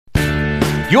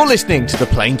You're listening to the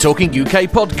Plain Talking UK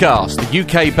podcast, the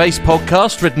UK-based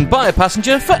podcast written by a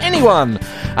passenger for anyone.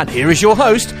 And here is your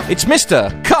host, it's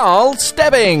Mr. Carl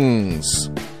Stebbings.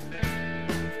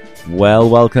 Well,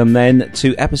 welcome then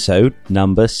to episode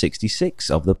number 66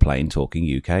 of the Plain Talking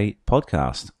UK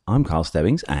podcast. I'm Carl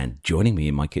Stebbings, and joining me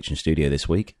in my kitchen studio this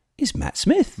week is Matt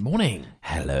Smith. Morning.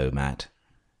 Hello, Matt.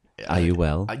 Are you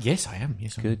well? Yes, I am.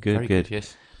 Yes, I'm Good. very good.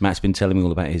 Yes. Matt's been telling me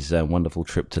all about his wonderful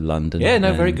trip to London. Yeah,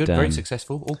 no, very good, very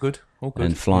successful. All good.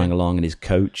 And flying along in his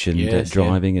coach and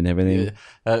driving and everything.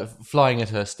 Flying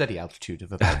at a steady altitude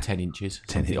of about 10 inches.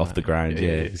 10 off the ground, yeah,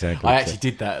 exactly. I actually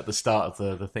did that at the start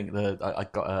of the thing. I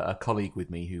got a colleague with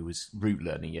me who was route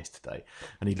learning yesterday,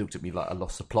 and he looked at me like I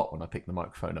lost the plot when I picked the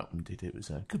microphone up and did it. It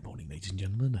was, good morning, ladies and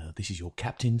gentlemen. This is your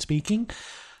captain speaking.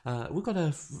 We've got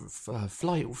a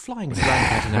flying around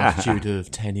at an altitude of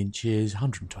 10 inches,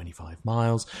 125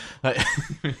 miles.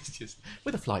 It's just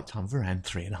with a flight time of around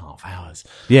 3.5 hours.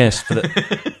 Yes,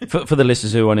 for the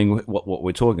listeners who are wondering what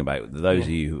we're talking about, those of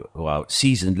you who are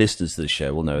seasoned listeners to the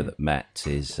show will know that Matt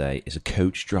is a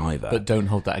coach driver. But don't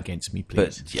hold that against me,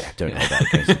 please. But yeah, don't hold that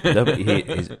against me. No, but he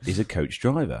is a coach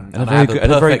driver. And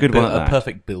a very good one at that. A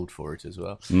perfect build for it as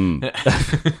well.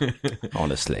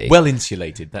 Honestly. Well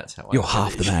insulated, that's how You're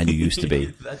half the man you used to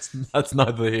be. That's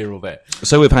neither here or there.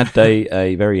 So we've had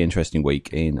a very interesting week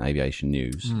in aviation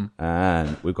news,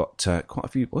 and we've got quite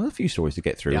a few stories to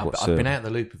get through. Yeah, I've been out of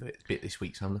the loop of it a bit this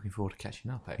week, so I'm looking forward to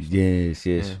catching up, actually. Yes.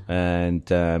 Yeah. And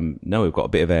we've got a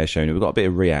bit of air show news. We've got a bit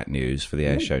of React news for the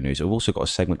air show news. We've also got a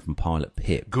segment from Pilot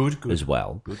Pip. Good. As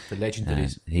well. Good. The legend that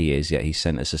is. He is, yeah. He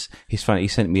sent us he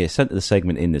sent the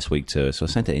segment in this week too, so I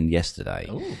sent it in yesterday.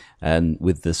 Ooh. And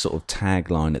with the sort of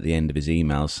tagline at the end of his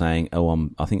email saying,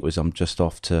 I'm just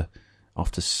off to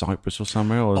Cyprus or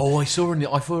somewhere. I saw on his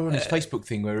Facebook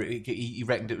thing where he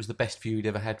reckoned it was the best view he'd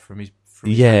ever had from his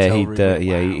yeah, hotel room.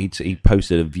 Wow. he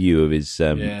posted a view of his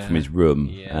from his room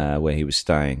where he was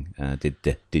staying.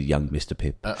 Did young Mr.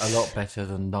 Pip a lot better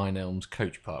than Nine Elms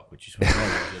Coach Park, which is where I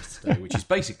was yesterday, which is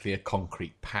basically a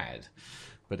concrete pad.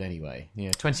 But anyway,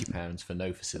 £20 for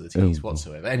no facilities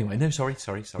whatsoever. Anyway, no, sorry.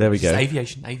 There we go.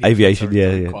 Aviation.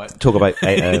 Sorry, yeah. Talk about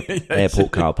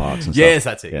airport car parks and stuff. Yes,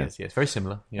 that's it. Yes, very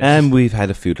similar. Yes. And we've had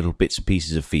a few little bits and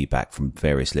pieces of feedback from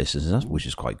various listeners, which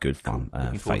is quite good fun.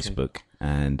 Facebook.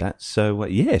 And that's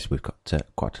yes, we've got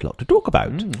quite a lot to talk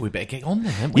about. We better get on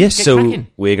there, haven't we? Yes, so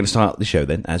we're going to start the show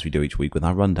then, as we do each week, with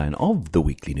our rundown of the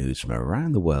weekly news from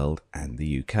around the world and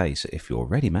the UK. So if you're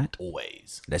ready, Matt.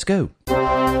 Always. Let's go.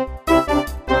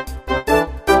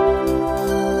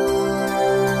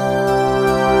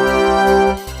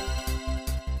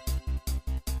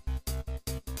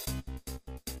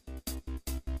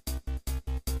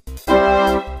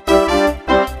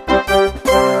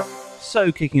 So,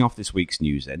 kicking off this week's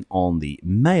news then on the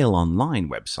Mail Online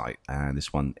website, and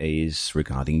this one is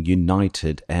regarding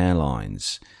United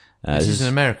Airlines. This is an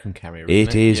American carrier,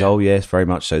 It is, yeah. Oh yes, very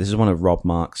much so. This is one of Rob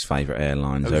Mark's favourite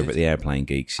airlines over at the Airplane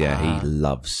Geeks. Yeah, he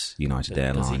loves United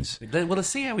Airlines. Well, let's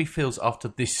see how he feels after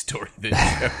this story then,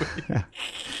 shall we?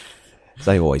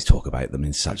 They always talk about them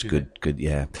in such good,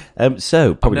 yeah.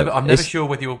 So probably I'm never sure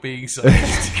whether you're being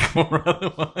sarcastic or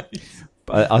otherwise.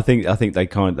 I think they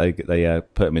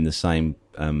put them in the same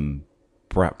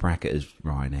bracket as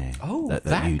Ryanair. Oh,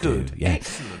 that you good. Do. Yeah.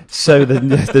 Excellent. So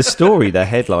the story, the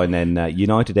headline then: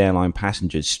 United Airline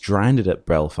passengers stranded at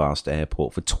Belfast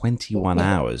Airport for 21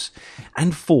 hours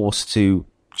and forced to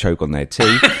choke on their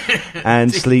tea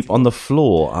and sleep on the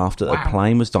floor after a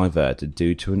plane was diverted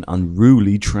due to an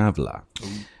unruly traveller.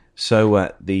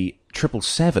 So the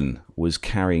 777 was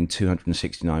carrying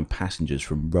 269 passengers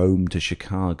from Rome to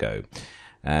Chicago,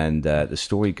 and the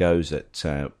story goes that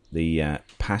the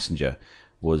passenger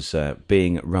was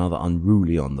being rather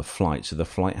unruly on the flight, so the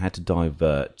flight had to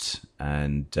divert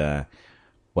and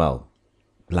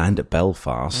land at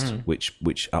Belfast,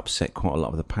 which upset quite a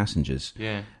lot of the passengers.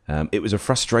 Yeah. It was a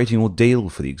frustrating ordeal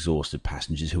for the exhausted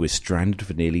passengers who were stranded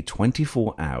for nearly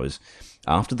 24 hours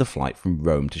after the flight from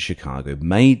Rome to Chicago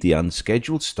made the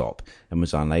unscheduled stop and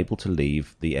was unable to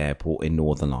leave the airport in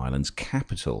Northern Ireland's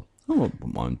capital. Oh, I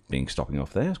wouldn't mind stopping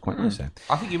off there. It's quite nice there.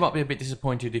 I think you might be a bit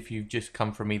disappointed if you've just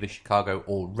come from either Chicago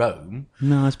or Rome.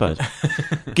 No, I suppose.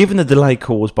 Given the delay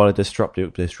caused by this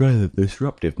rather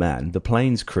disruptive man, the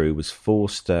plane's crew was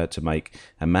forced to make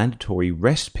a mandatory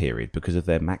rest period because of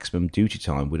their maximum duty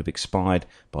time would have expired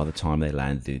by the time they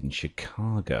landed in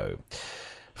Chicago.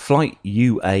 Flight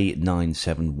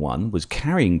UA971 was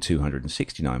carrying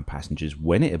 269 passengers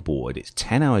when it aborted its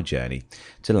 10-hour journey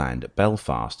to land at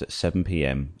Belfast at 7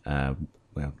 p.m.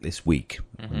 This week,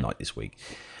 night this week.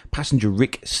 Passenger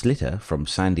Rick Slitter from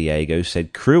San Diego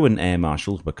said crew and air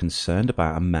marshals were concerned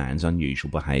about a man's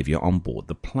unusual behaviour on board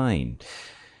the plane.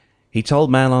 He told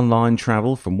Mail Online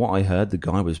Travel, from what I heard, the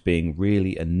guy was being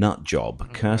really a nut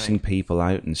job, cursing people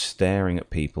out and staring at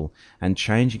people and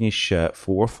changing his shirt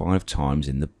 4 or 5 times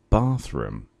in the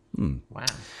bathroom. Wow.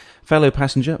 Fellow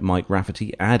passenger Mike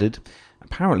Rafferty added,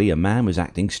 apparently a man was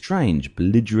acting strange,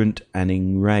 belligerent and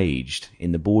enraged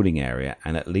in the boarding area,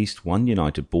 and at least one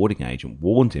United boarding agent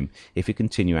warned him if he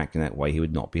continued acting that way he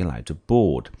would not be allowed to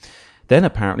board. Then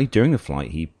apparently during the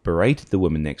flight he berated the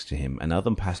woman next to him, and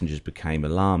other passengers became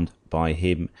alarmed by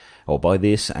him or by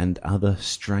this and other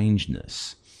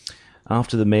strangeness.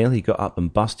 After the meal he got up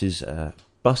and bust his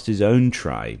own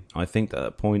tray. I think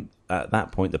that at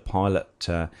that point the pilot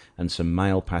and some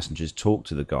male passengers talked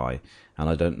to the guy, and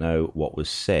I don't know what was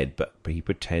said, but he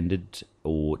pretended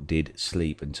or did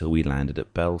sleep until we landed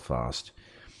at Belfast.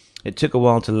 It took a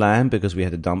while to land because we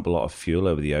had to dump a lot of fuel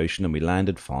over the ocean, and we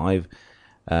landed 5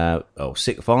 or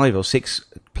 6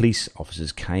 police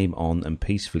officers came on and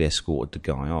peacefully escorted the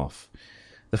guy off.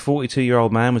 The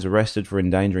 42-year-old man was arrested for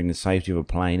endangering the safety of a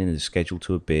plane and is scheduled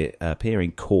to appear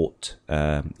in court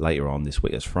later on this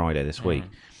week. That's Friday this week.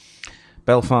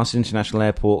 Belfast International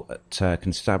Airport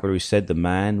Constabulary said the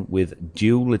man with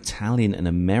dual Italian and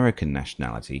American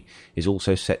nationality is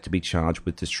also set to be charged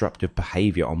with disruptive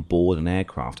behaviour on board an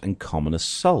aircraft and common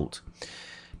assault.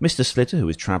 Mr. Slitter, who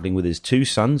was travelling with his 2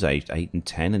 sons, aged 8 and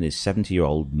 10, and his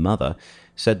 70-year-old mother,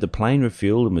 said the plane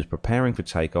refueled and was preparing for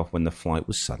takeoff when the flight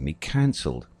was suddenly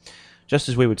cancelled. Just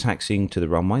as we were taxiing to the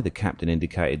runway, the captain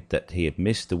indicated that he had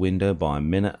missed the window by a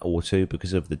minute or 2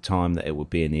 because of the time that it would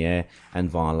be in the air and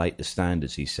violate the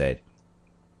standards, he said.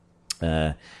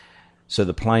 So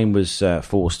the plane was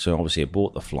forced to obviously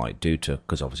abort the flight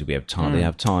because obviously we have time. They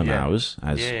have time hours,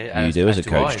 as you do as a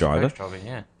coach driver.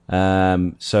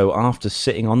 So after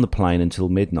sitting on the plane until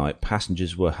midnight,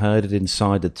 passengers were herded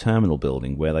inside the terminal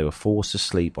building where they were forced to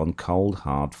sleep on cold,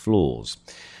 hard floors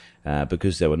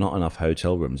because there were not enough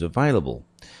hotel rooms available.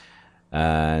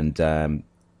 And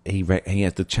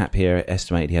the chap here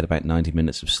estimated he had about 90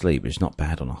 minutes of sleep, which is not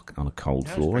bad on a cold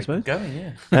floor, I suppose.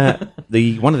 Going,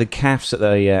 One of the cafes at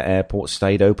the airport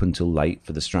stayed open till late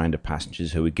for the stranded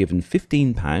passengers who were given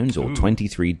 £15 or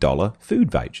 $23 food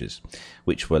vouchers,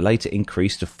 which were later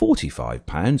increased to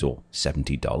 £45 or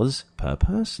 $70 per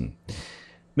person.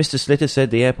 Mr. Slitter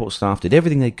said the airport staff did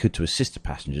everything they could to assist the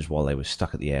passengers while they were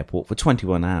stuck at the airport for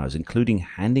 21 hours, including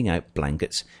handing out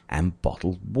blankets and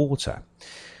bottled water.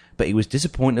 But he was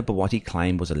disappointed by what he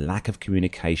claimed was a lack of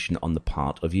communication on the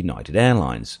part of United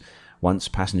Airlines once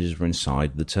passengers were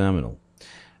inside the terminal.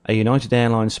 A United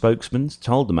Airlines spokesman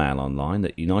told the Mail Online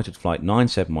that United Flight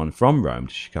 971 from Rome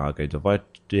to Chicago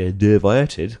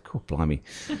diverted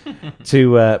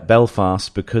to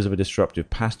Belfast because of a disruptive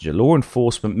passenger. Law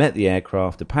enforcement met the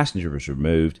aircraft, the passenger was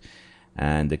removed,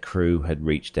 and the crew had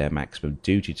reached their maximum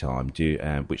duty time,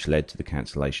 which led to the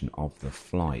cancellation of the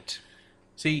flight.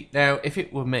 See, now, if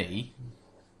it were me,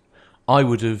 I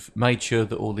would have made sure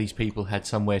that all these people had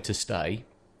somewhere to stay.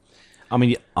 I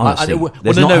mean, honestly,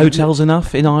 there's not hotels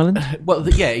enough in Ireland? Well,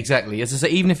 yeah, exactly. As I say,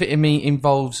 even if it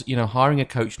involves, hiring a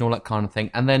coach and all that kind of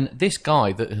thing, and then this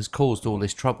guy that has caused all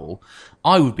this trouble,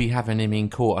 I would be having him in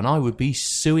court and I would be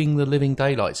suing the living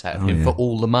daylights out of him for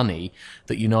all the money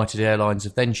that United Airlines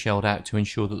have then shelled out to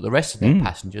ensure that the rest of their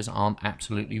passengers aren't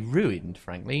absolutely ruined,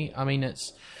 frankly. I mean,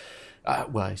 it's...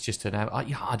 it's just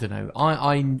I don't know.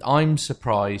 I'm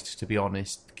surprised, to be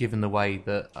honest, given the way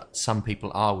that some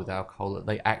people are with alcohol, that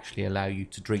they actually allow you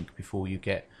to drink before you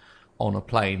get on a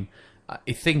plane.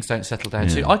 If things don't settle down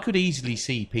soon, I could easily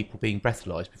see people being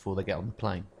breathalyzed before they get on the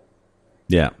plane.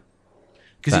 Yeah.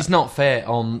 Because it's not fair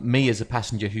on me as a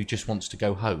passenger who just wants to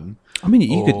go home. I mean,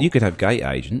 you could have gate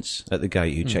agents at the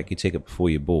gate who check your ticket before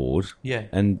you board,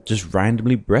 and just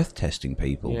randomly breath testing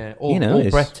people. Yeah, or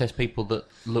breath test people that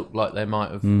look like they might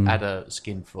have had a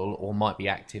skinful or might be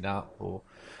acting up or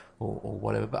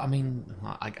whatever. But I mean,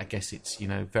 I guess it's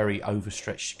very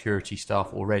overstretched security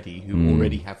staff already who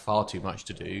already have far too much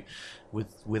to do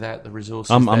without the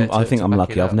resources. I think I'm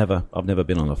lucky. I've never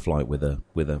been on a flight with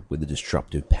a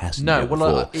disruptive passenger. No,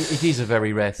 well, it is a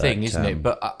very rare thing, isn't it?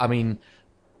 But I mean,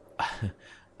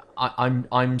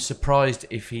 I'm surprised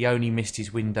if he only missed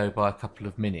his window by a couple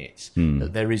of minutes.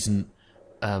 That there isn't.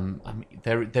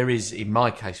 There is, in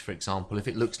my case, for example, if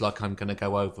it looks like I'm going to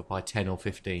go over by 10 or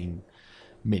 15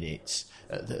 minutes,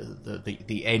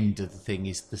 the end of the thing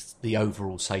is the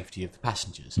overall safety of the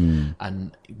passengers.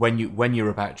 And when you're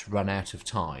about to run out of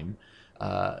time,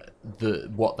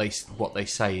 what they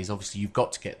say is obviously you've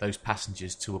got to get those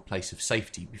passengers to a place of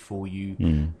safety before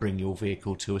you bring your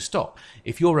vehicle to a stop.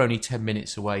 If you're only 10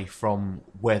 minutes away from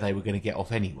where they were going to get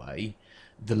off anyway,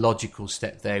 the logical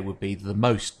step there would be the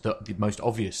most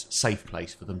obvious safe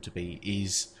place for them to be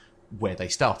is where they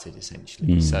started,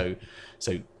 essentially. So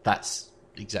that's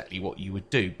exactly what you would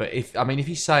do. But if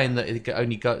he's saying that it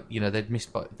only they'd missed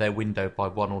their window by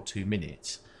 1 or 2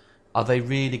 minutes, are they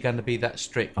really going to be that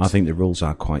strict? I think the rules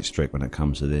are quite strict when it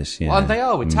comes to this. Yeah, well, they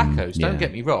are with tacos. Don't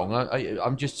get me wrong.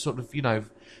 I'm just sort of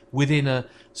within a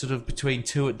sort of between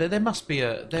two. There must be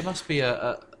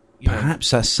a Perhaps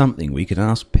that's something we could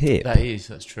ask Pip.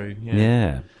 That's true.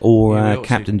 Yeah. Or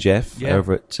Captain Jeff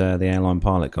over at the Airline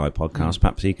Pilot Guy podcast.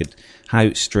 Perhaps he could.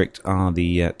 How strict are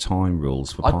the time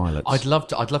rules for pilots? I'd love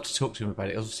to talk to him about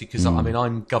it, obviously, because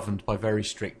I'm governed by very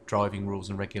strict driving rules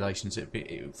and regulations.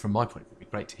 From my point, it'd be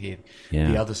great to hear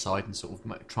the other side and sort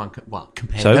of try and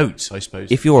compare notes, I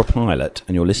suppose. If you're a pilot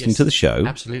and you're listening to the show,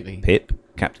 absolutely, Pip,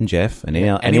 Captain Jeff, and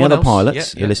any other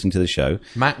pilots who are listening to the show,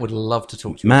 Matt would love to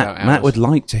talk to you about ours. Matt would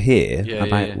like to hear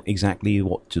about exactly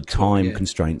what the time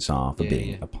constraints are for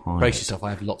being a pilot. Brace yourself,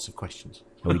 I have lots of questions.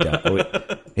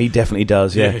 He definitely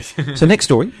does, yeah. So next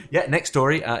story. Yeah, next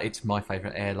story. It's my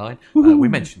favourite airline. We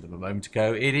mentioned them a moment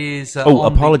ago. It is...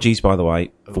 apologies, by the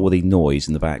way, for the noise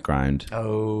in the background.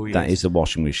 Oh, yes. That is the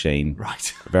washing machine.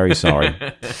 Right. Very sorry.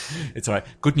 It's all right.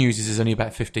 Good news is there's only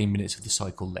about 15 minutes of the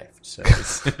cycle left, so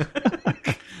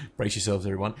brace yourselves,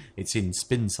 everyone. It's in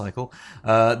spin cycle.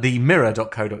 The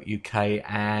mirror.co.uk,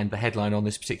 and the headline on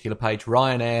this particular page,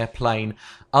 Ryanair plane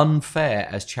unfair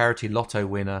as charity lotto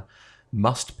winner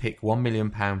must pick £1 million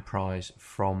prize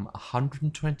from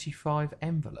 125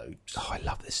 envelopes. Oh, I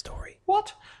love this story.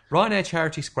 What? Ryanair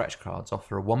charity scratch cards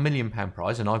offer a £1 million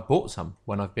prize, and I've bought some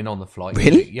when I've been on the flight.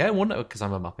 Really? Yeah, well, no, because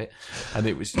I'm a muppet. And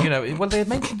it was, well, they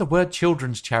mentioned the word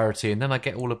children's charity, and then I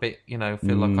get all a bit, feel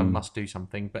like I must do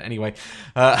something. But anyway,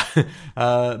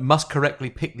 must correctly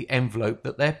pick the envelope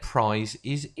that their prize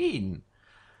is in.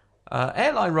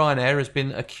 Airline Ryanair has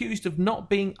been accused of not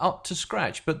being up to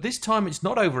scratch, but this time it's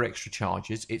not over extra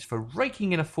charges. It's for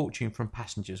raking in a fortune from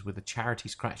passengers with a charity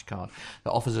scratch card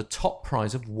that offers a top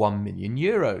prize of €1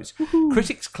 million.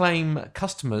 Critics claim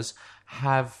customers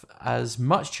have as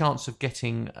much chance of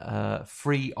getting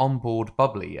free onboard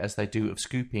bubbly as they do of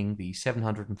scooping the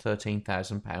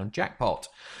 £713,000 jackpot.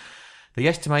 They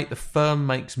estimate the firm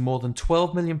makes more than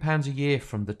 £12 million a year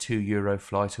from the €2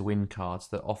 Fly to Win cards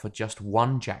that offer just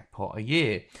one jackpot a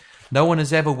year. No one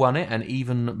has ever won it, and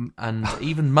even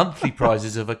monthly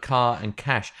prizes of a car and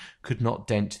cash could not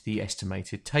dent the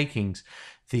estimated takings.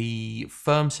 The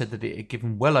firm said that it had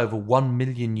given well over €1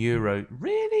 million.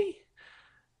 Really?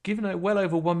 Given out well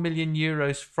over €1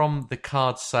 million from the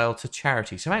card sale to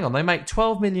charity. So hang on, they make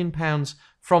 £12 million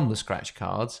from the scratch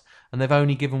cards, and they've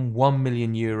only given €1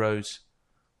 million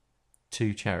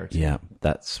to charity. Yeah,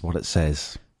 that's what it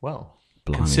says. Well,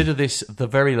 Blimey. Consider this the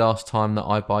very last time that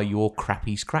I buy your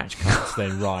crappy scratch cards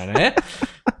then, Ryanair.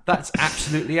 That's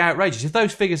absolutely outrageous. If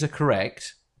those figures are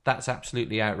correct, that's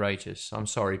absolutely outrageous. I'm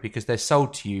sorry, because they're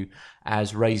sold to you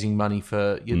as raising money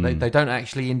for... They don't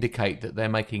actually indicate that they're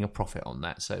making a profit on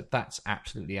that, so that's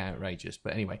absolutely outrageous.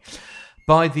 But anyway,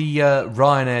 by the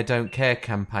Ryanair Don't Care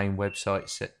campaign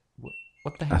website...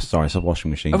 What the heck? Sorry, it's a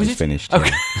washing machine just finished. Okay.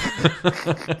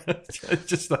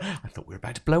 Just, I thought we were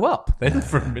about to blow up then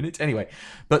for a minute. Anyway,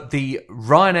 but the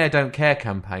Ryanair Don't Care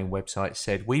campaign website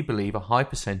said, we believe a high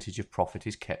percentage of profit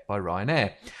is kept by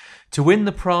Ryanair. To win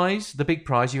the prize, the big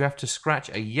prize, you have to scratch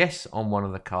a yes on one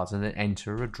of the cards and then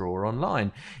enter a draw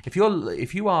online. If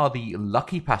you are the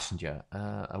lucky passenger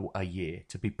a year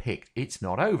to be picked, it's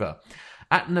not over.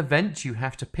 At an event, you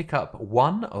have to pick up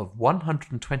one of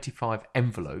 125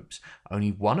 envelopes, only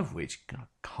one of which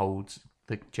holds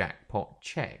the jackpot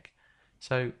check.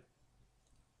 So,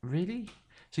 really?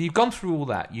 So you've gone through all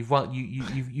that. You've won.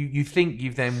 You think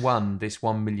you've then won this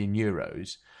 €1 million,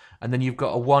 and then you've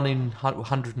got a 1 in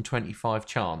 125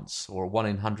 chance, or a 1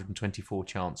 in 124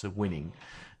 chance of winning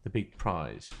the big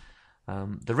prize.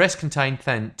 The rest contain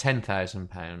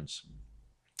 £10,000.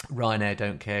 Ryanair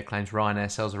Don't Care claims Ryanair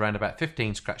sells around about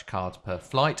 15 scratch cards per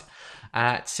flight.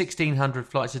 At 1,600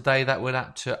 flights a day, that would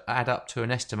add up to an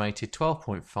estimated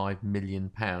 £12.5 million.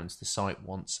 The site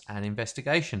wants an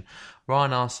investigation.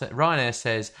 Ryanair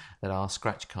says that our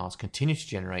scratch cards continue to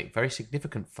generate very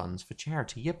significant funds for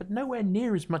charity, but nowhere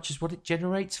near as much as what it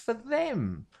generates for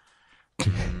them.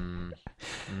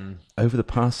 Over the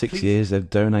past 6 years, they've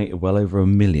donated well over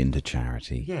 £1 million to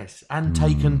charity. Yes, and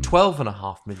taken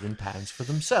 £12.5 million for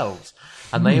themselves.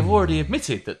 And they have already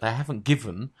admitted that they haven't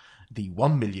given the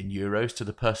 €1 million to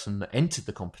the person that entered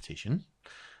the competition.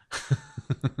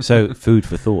 So, food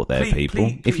for thought there, Please- people.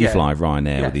 please- if you yeah. fly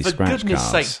Ryanair Yeah, with these for scratch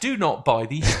goodness cards, sake, do not buy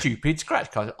these stupid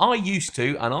scratch cards. I used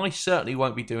to, and I certainly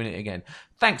won't be doing it again.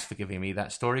 Thanks for giving me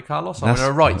that story, Carlos. I'm going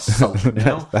to write salt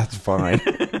now. that's fine.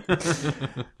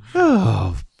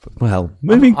 Oh, well,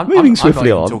 moving I'm swiftly not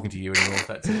even on. talking to you anymore.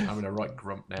 That's it. I'm going to write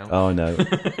grump now. Oh no,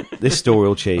 this story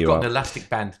will cheer I've you got up. an elastic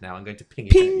band now. I'm going to ping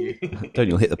it at you. Don't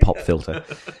you'll hit the pop filter.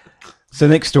 So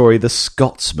next story, The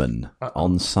Scotsman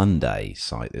on Sunday,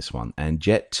 cite this one. And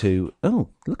Jet2, oh,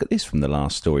 look at this from the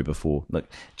last story before.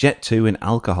 Look, Jet2 an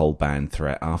alcohol ban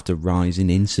threat after rise in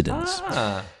incidents.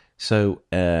 So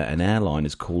an airline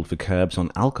has called for curbs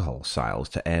on alcohol sales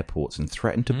to airports and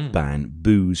threatened to ban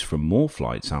booze from more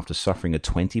flights after suffering a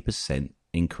 20%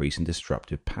 increase in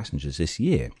disruptive passengers this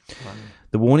year.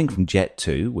 The warning from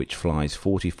Jet2, which flies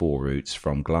 44 routes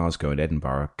from Glasgow and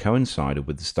Edinburgh, coincided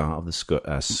with the start of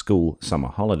the school summer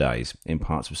holidays in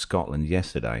parts of Scotland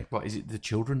yesterday. What, is it the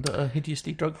children that are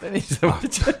hideously drunk then? Is that what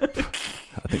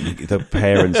I think the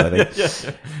parents, I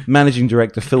think. Managing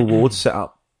Director Phil Ward said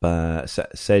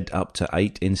up to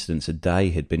 8 incidents a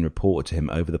day had been reported to him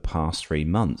over the past 3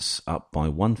 months, up by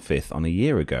 1/5 on a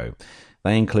year ago.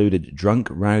 They included drunk,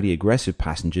 rowdy, aggressive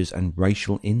passengers and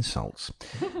racial insults.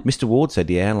 Mr. Ward said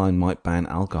the airline might ban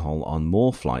alcohol on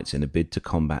more flights in a bid to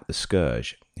combat the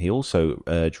scourge. He also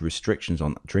urged restrictions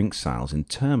on drink sales in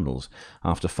terminals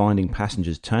after finding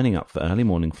passengers turning up for early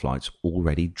morning flights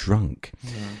already drunk.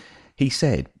 He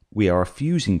said, "We are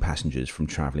refusing passengers from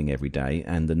travelling every day,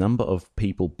 and the number of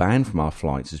people banned from our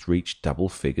flights has reached double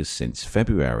figures since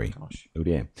February." Oh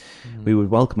dear. We would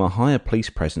welcome a higher police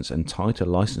presence and tighter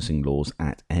licensing laws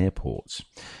at airports.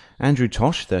 Andrew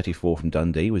Tosh, 34, from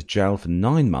Dundee, was jailed for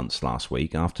 9 months last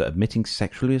week after admitting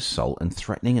sexual assault and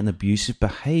threatening and abusive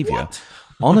behaviour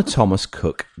on a Thomas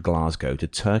Cook Glasgow to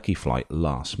Turkey flight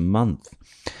last month.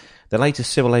 The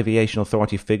latest Civil Aviation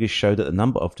Authority figures show that the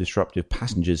number of disruptive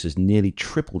passengers has nearly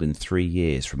tripled in 3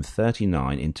 years, from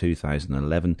 39 in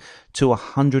 2011 to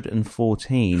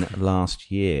 114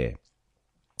 last year.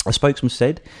 A spokesman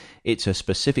said it's a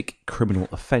specific criminal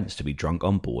offence to be drunk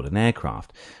on board an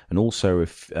aircraft, and also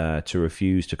to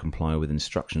refuse to comply with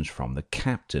instructions from the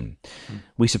captain.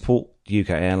 We support UK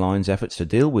Airlines' efforts to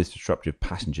deal with disruptive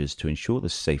passengers to ensure the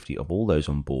safety of all those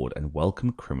on board and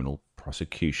welcome criminal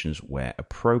prosecutions where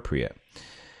appropriate.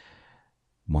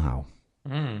 Wow.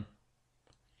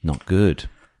 Not good.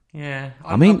 Yeah.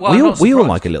 I mean, well, we all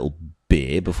like a little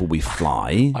beer before we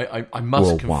fly. I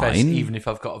must or confess, wine. even if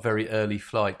I've got a very early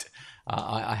flight,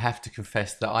 I have to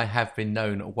confess that I have been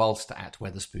known, whilst at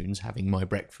Wetherspoons having my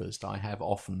breakfast, I have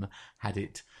often had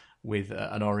it with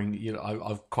an orange. You know,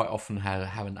 I've quite often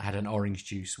haven't had an orange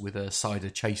juice with a cider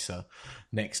chaser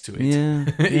next to it. Yeah,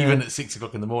 Even at 6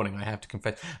 o'clock in the morning, I have to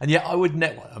confess. And yet, I would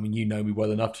never. I mean, you know me well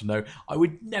enough to know I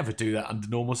would never do that under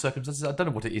normal circumstances. I don't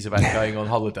know what it is about going on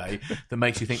holiday that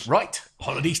makes you think, right,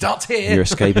 holiday starts here. You're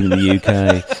escaping the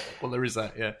UK. Well, there is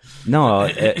that. Yeah. No,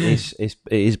 it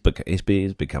is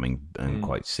becoming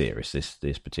quite serious.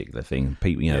 This particular thing.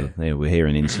 People, we're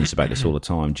hearing instances about this all the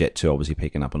time. Jet2 obviously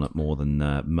picking up on it more than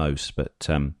most, but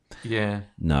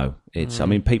no, it's. I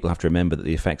mean, people have to remember that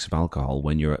the effects of alcohol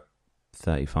when you're at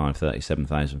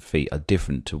 37,000 feet are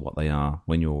different to what they are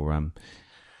when you're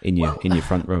in your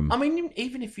front room. I mean,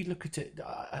 even if you look at it,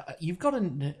 you've got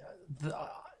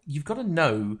to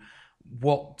know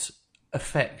what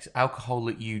effect alcohol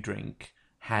that you drink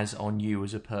has on you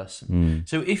as a person.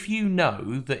 So if you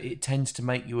know that it tends to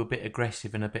make you a bit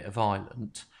aggressive and a bit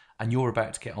violent, and you're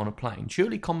about to get on a plane,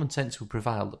 surely common sense would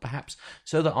prevail that perhaps,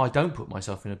 so that I don't put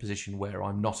myself in a position where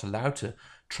I'm not allowed to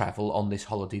travel on this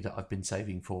holiday that I've been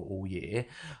saving for all year,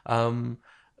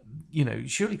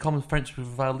 surely common sense would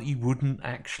prevail that you wouldn't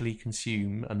actually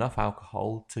consume enough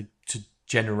alcohol to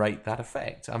generate that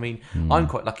effect. I mean, I'm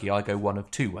quite lucky. I go one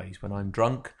of two ways when I'm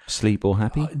drunk. Sleep or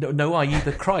happy? No, I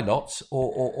either cry lots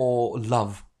or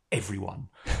love everyone.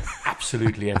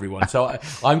 Absolutely everyone. So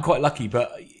I'm quite lucky,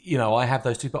 but I have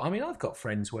those two. But I mean, I've got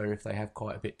friends where if they have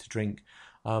quite a bit to drink,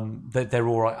 they're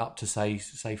all right up to say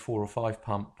 4 or 5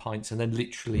 pints, and then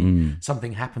literally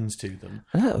something happens to them.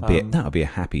 That would be a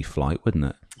happy flight, wouldn't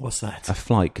it? What's that? A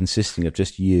flight consisting of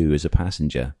just you as a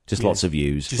passenger, just lots of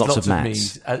yous, just lots of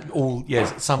mats.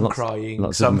 Some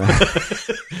crying, some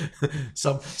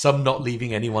some not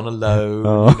leaving anyone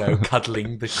alone.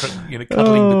 Cuddling the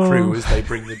crew as they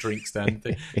bring the drinks down.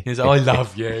 I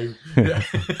love you.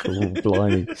 Cool,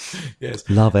 blimey. Yes,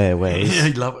 Love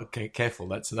Airways. Okay, careful.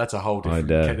 That's a whole different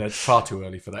And that's far too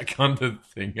early for that kind of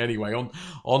thing. Anyway,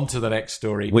 on to the next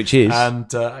story. Which is?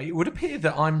 And it would appear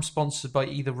that I'm sponsored by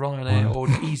either Ryanair or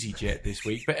EasyJet this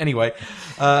week. But anyway,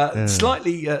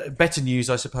 slightly better news,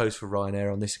 I suppose, for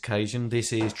Ryanair on this occasion.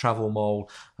 This is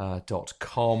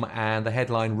travelmole.com, and the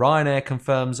headline, Ryanair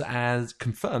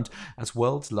confirmed as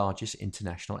world's largest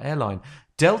international airline.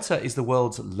 Delta is the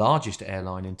world's largest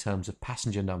airline in terms of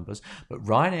passenger numbers, but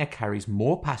Ryanair carries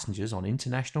more passengers on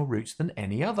international routes than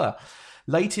any other.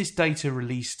 Latest data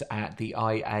released at the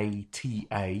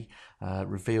IATA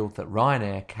revealed that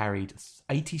Ryanair carried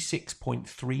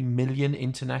 86.3 million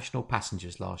international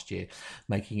passengers last year,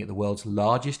 making it the world's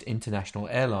largest international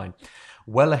airline.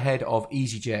 Well ahead of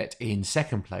EasyJet in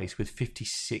second place with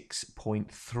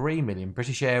 56.3 million.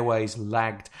 British Airways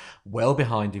lagged well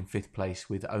behind in fifth place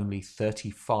with only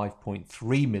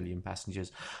 35.3 million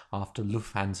passengers, after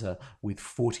Lufthansa with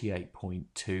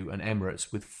 48.2 and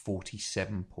Emirates with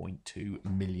 47.2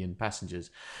 million passengers.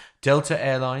 Delta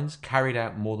Airlines carried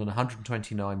out more than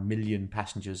 129 million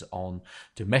passengers on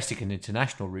domestic and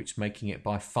international routes, making it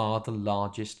by far the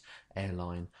largest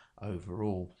airline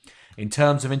overall. In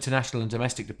terms of international and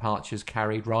domestic departures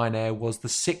carried, Ryanair was the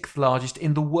sixth largest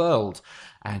in the world,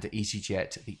 and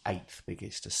EasyJet the eighth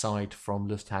biggest. Aside from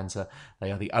Lufthansa,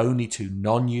 they are the only two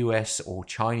non-US or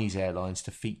Chinese airlines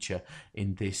to feature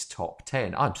in this top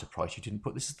 10. I'm surprised you didn't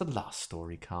put this as the last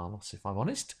story, Carlos, if I'm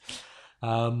honest.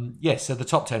 So the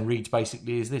top 10 reads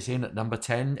basically is this. In at number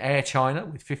 10, Air China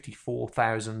with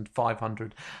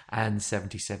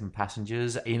 54,577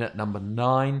 passengers. In at number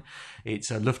 9, it's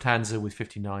Lufthansa with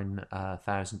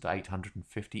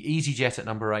 59,850. EasyJet at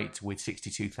number 8 with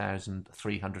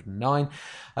 62,309.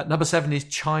 At number 7 is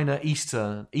China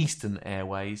Eastern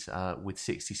Airways with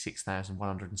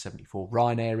 66,174.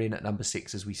 Ryanair in at number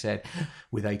 6, as we said,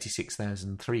 with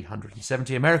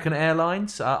 86,370. American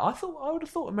Airlines, I would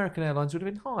have thought American Airlines would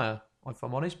have been higher, if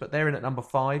I'm honest, but they're in at number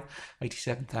 5,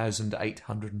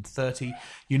 87,830.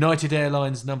 United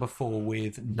Airlines number 4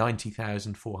 with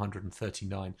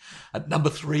 90,439. At number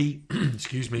 3,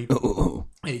 excuse me,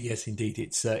 yes indeed,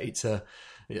 it's a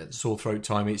sore throat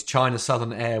time. It's China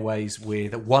Southern Airways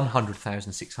with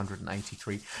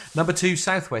 100,683. Number 2,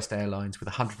 Southwest Airlines with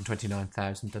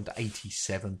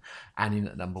 129,087. And in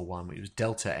at number 1, it was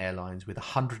Delta Airlines with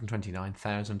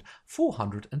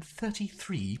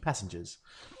 129,433 passengers.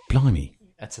 Blimey.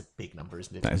 That's a big number,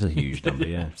 isn't it? That is a huge number,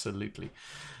 yeah. Absolutely.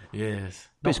 Yes.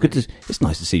 But it's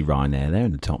nice to see Ryanair there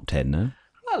in the top 10, no?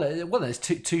 Well, there's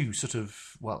two sort of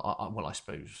I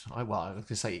suppose I was going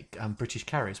to say British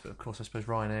carriers, but of course I suppose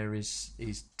Ryanair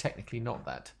is technically not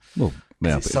that. Well,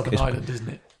 yeah, it's Southern Ireland, isn't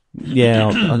it? Yeah,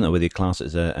 I don't know whether you class it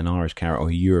as an Irish carrier or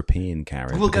a European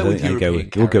carrier. We'll go with European carrier.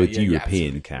 We'll go with yeah,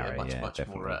 European carrier.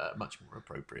 Much more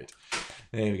appropriate.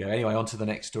 There we go. Anyway, on to the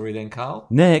next story then, Carl.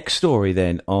 Next story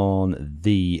then on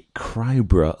the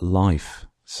Crowborough Life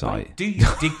site. Right. Do you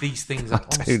dig these things up?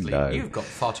 Honestly, don't know. You've got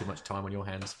far too much time on your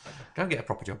hands. Go and get a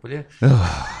proper job, will you?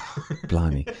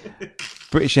 Blimey.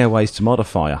 British Airways to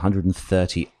modify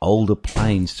 130 older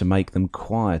planes to make them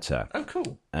quieter. Oh,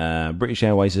 cool. British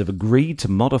Airways have agreed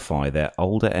to modify their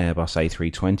older Airbus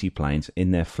A320 planes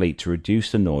in their fleet to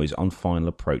reduce the noise on final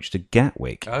approach to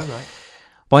Gatwick. Oh, right.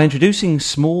 By introducing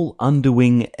small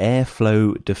underwing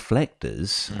airflow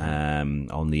deflectors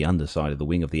on the underside of the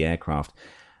wing of the aircraft,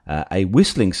 a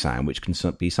whistling sound, which can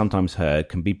be sometimes heard,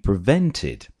 can be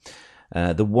prevented.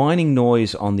 The whining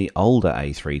noise on the older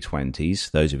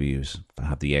A320s, those of you who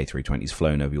have the A320s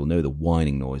flown over, you'll know the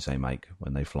whining noise they make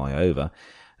when they fly over,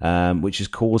 which is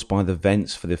caused by the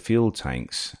vents for the fuel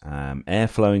tanks. Air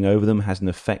flowing over them has an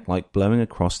effect like blowing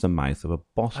across the mouth of a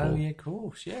bottle. Oh, yeah, of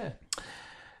course, yeah.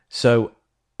 So,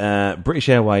 British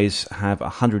Airways have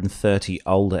 130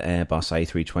 older Airbus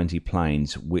A320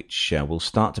 planes, which will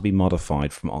start to be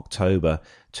modified from October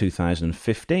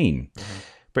 2015. Mm-hmm.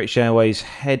 British Airways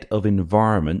Head of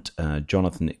Environment,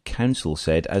 Jonathan Council,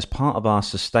 said, as part of our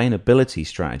sustainability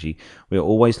strategy, we are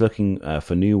always looking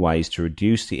for new ways to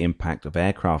reduce the impact of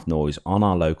aircraft noise on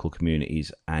our local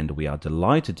communities, and we are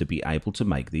delighted to be able to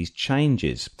make these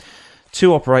changes.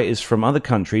 Two operators from other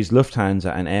countries,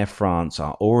 Lufthansa and Air France,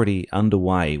 are already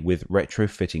underway with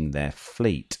retrofitting their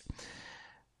fleet.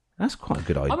 That's quite a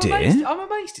good idea. I'm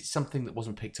amazed it's something that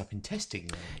wasn't picked up in testing.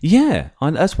 Though. Yeah,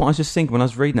 that's what I was just thinking when I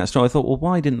was reading that story. I thought, well,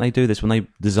 why didn't they do this when they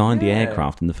designed the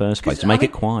aircraft in the first place, to make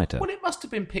it quieter? Well, it must have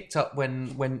been picked up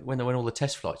when all the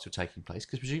test flights were taking place,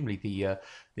 because presumably the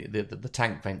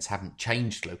tank vents haven't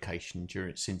changed location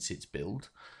since its build.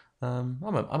 I'm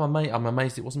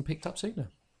amazed it wasn't picked up sooner.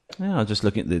 Yeah, I was just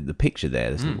looking at the picture there.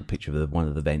 There's a little picture of one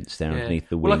of the vents there underneath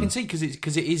the wing. Well, I can see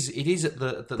because it is at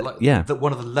Yeah.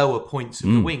 one of the lower points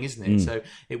of the wing, isn't it? So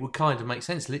it would kind of make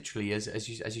sense, literally, as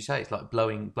you say, it's like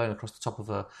blowing across the top of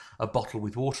a bottle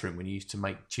with water in when you used to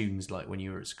make tunes, like when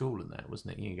you were at school and that,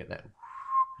 wasn't it? You get that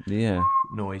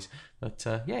noise. But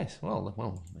yes,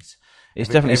 well, it's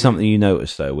definitely something you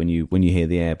notice though when you hear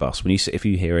the Airbus. If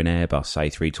you hear an Airbus, say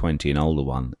 320, an older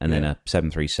one, and then a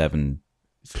 737.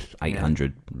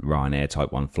 800 Ryanair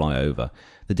Type 1 fly over,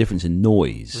 the difference in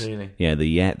noise. Really? Yeah,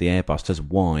 the Airbus does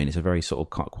whine. It's a very sort of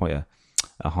quite a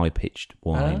high-pitched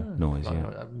whine noise. Right,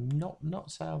 yeah. Not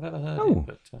say I've ever heard Oh, it.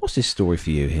 But, what's this story for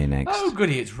you here next? Oh,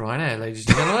 goody, it's Ryanair, ladies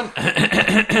and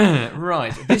gentlemen.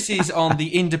 Right, this is on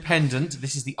The Independent.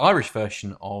 This is the Irish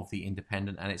version of The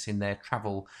Independent, and it's in their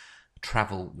travel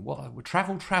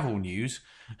news.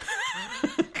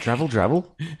 Travel?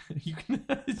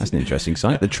 That's an interesting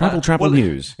site. The travel Well,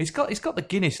 news. It's got the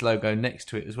Guinness logo next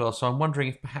to it as well, so I'm wondering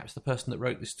if perhaps the person that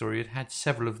wrote this story had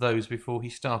several of those before he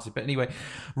started. But anyway,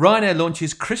 Ryanair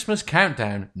launches Christmas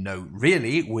countdown. No,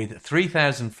 really, with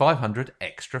 3,500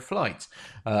 extra flights.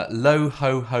 Low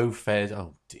ho ho fares.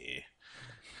 Oh dear.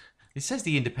 It says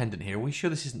The Independent here. Are we sure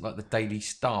this isn't like the Daily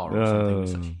Star or something with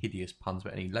such hideous puns?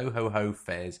 But any low-ho-ho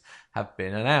fares have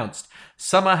been announced.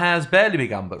 Summer has barely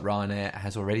begun, but Ryanair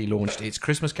has already launched its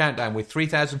Christmas countdown with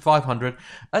 3,500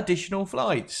 additional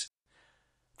flights.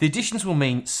 The additions will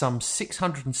mean some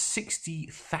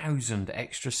 660,000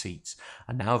 extra seats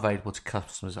are now available to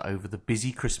customers over the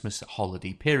busy Christmas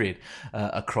holiday period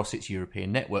across its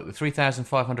European network. The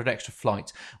 3,500 extra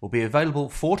flights will be available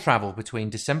for travel between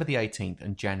December the 18th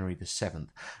and January the 7th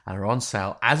and are on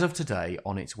sale as of today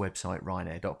on its website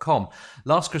Ryanair.com.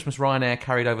 Last Christmas, Ryanair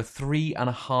carried over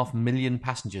 3.5 million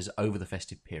passengers over the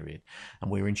festive period,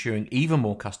 and we're ensuring even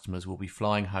more customers will be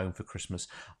flying home for Christmas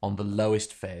on the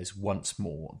lowest fares once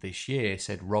more this year,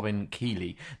 said Robin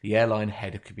Keeley, the airline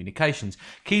head of communications.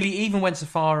 Keeley even went so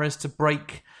far as to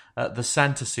break the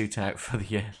Santa suit out for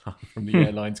the airline from the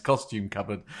airline's costume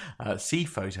cupboard. See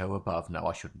photo above. No,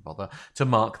 I shouldn't bother to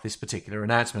mark this particular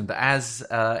announcement. But as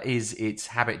is its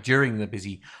habit during the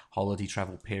busy holiday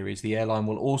travel periods, the airline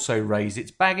will also raise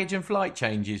its baggage and flight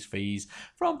changes fees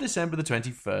from December the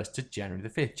 21st to January the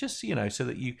 5th, just so you know, so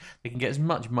that they can get as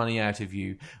much money out of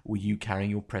you with you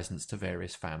carrying your presents to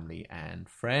various family and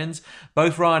friends.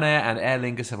 Both Ryanair and Aer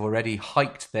Lingus have already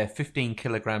hiked their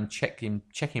 15-kilogram checked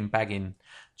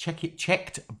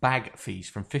bag fees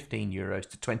from €15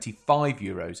 to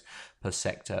 €25 per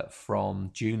sector from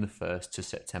June the 1st to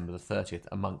September the 30th,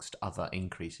 amongst other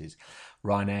increases.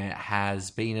 Ryanair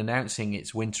has been announcing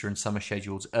its winter and summer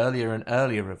schedules earlier and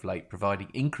earlier of late, providing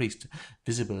increased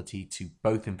visibility to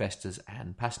both investors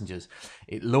and passengers.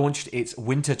 It launched its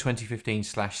winter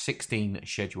 2015/16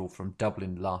 schedule from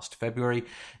Dublin last February,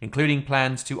 including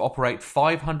plans to operate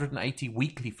 580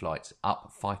 weekly flights,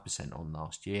 up 5% on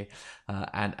last year,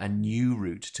 and a new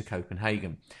route to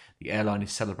Copenhagen. The airline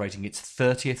is celebrating its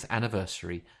 30th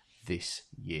anniversary this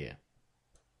year.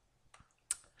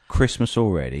 Christmas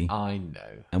already. I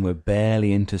know. And we're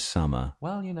barely into summer.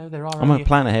 Well, you know, there are I'm a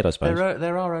plan ahead, I suppose.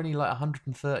 there are only like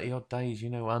 130 odd days, you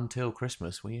know, until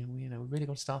Christmas. We really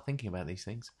got to start thinking about these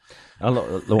things. What I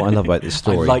love about this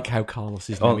story. I like how Carlos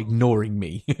is now ignoring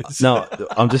me. No,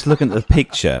 I'm just looking at the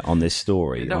picture on this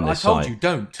story. No, on this I told site. you,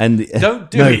 don't. And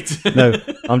Don't do it. No,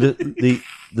 I'm just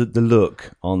the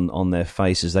look on their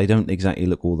faces. They don't exactly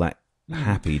look all that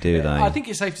happy, do they? I think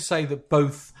it's safe to say that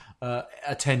both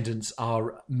attendants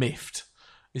are miffed.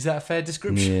 Is that a fair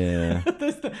description? Yeah.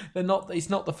 They're not. It's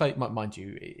not the fate. Mind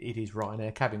you, it is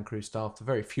Ryanair cabin crew staff.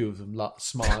 Very few of them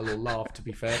smile or laugh. To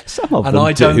be fair, Some of and them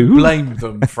I do. don't blame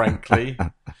them, frankly.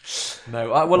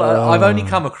 No, I've only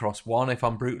come across one, if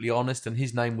I'm brutally honest, and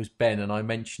his name was Ben, and I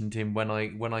mentioned him when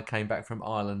I came back from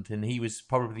Ireland, and he was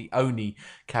probably the only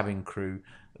cabin crew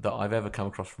that I've ever come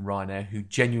across from Ryanair who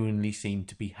genuinely seemed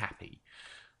to be happy.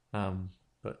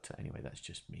 But anyway, that's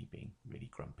just me being really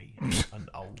grumpy and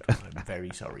old. I'm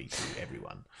very sorry to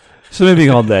everyone. So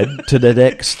moving on then to the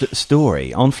next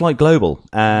story on Flight Global,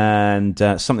 and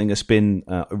something that's been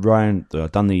around,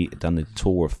 done the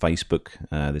tour of Facebook.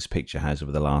 This picture has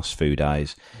over the last few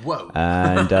days. Whoa!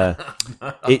 And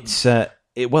it's a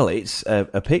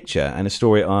picture and a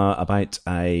story about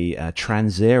a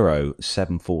Transaero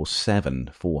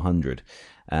 747-400.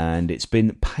 And it's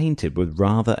been painted with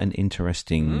rather an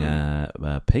interesting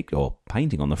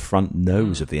painting on the front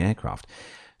nose of the aircraft.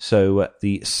 So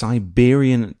the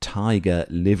Siberian Tiger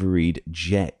liveried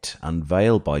jet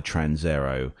unveiled by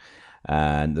Transaero,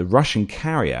 and the Russian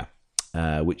carrier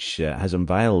which has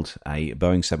unveiled a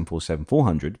Boeing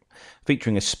 747-400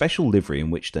 featuring a special livery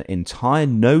in which the entire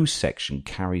nose section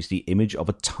carries the image of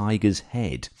a tiger's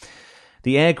head.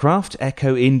 The aircraft,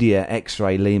 Echo India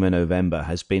X-Ray Lima November,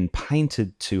 has been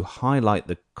painted to highlight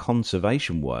the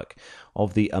conservation work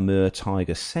of the Amur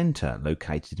Tiger Center,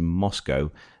 located in Moscow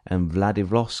and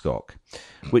Vladivostok,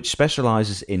 which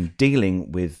specializes in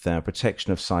dealing with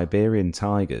protection of Siberian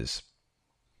tigers.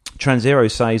 Transaero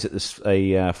says that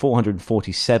a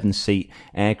 447-seat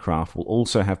aircraft will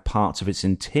also have parts of its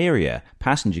interior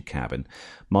passenger cabin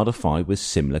modified with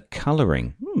similar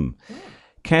colouring.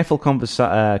 Careful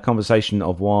conservation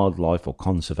of wildlife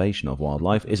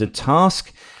is a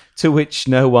task to which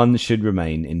no one should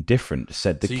remain indifferent,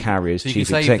 said the carrier's chief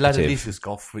executive. You can say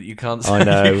Vladivostok, but you can't say... I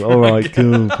know. All right,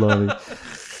 cool, blimey.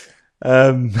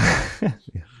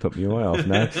 Put me way off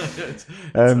now.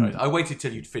 I waited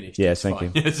till you'd finished. Yes, thank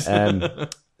you.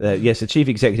 Yes, the chief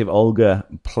executive, Olga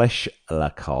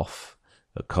Pleshakova,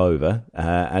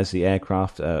 as the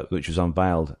aircraft, which was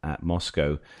unveiled at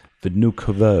Moscow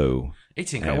Vnukovo.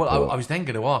 It's incredible. Well, I was then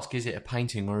going to ask: is it a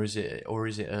painting or is it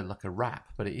like a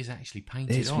wrap? But it is actually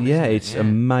painted on. Yeah, it's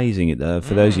amazing.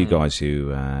 For those of you guys who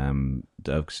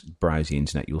browse the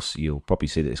internet, you'll probably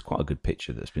see that it's quite a good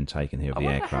picture that's been taken here of the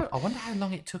aircraft. I wonder how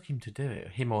long it took him to do it,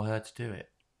 him or her to do it.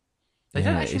 They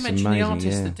don't actually mention the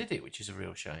artist that did it, which is a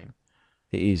real shame.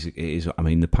 It is. I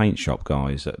mean, the paint shop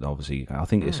guys. Obviously, I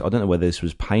think I don't know whether this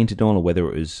was painted on or whether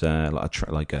it was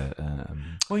like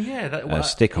a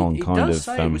stick-on kind of. It does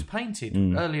say it was painted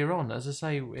earlier on. As I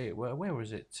say, where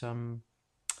was it?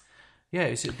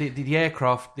 It's the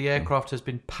aircraft. The aircraft has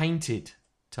been painted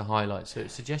to highlight, so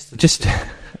it suggests that just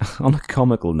on a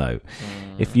comical note,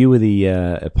 if you were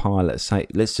the pilot,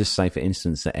 let's just say for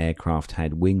instance the aircraft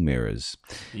had wing mirrors,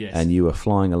 and you were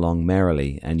flying along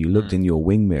merrily and you looked in your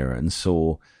wing mirror and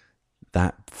saw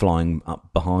that flying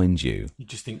up behind you, you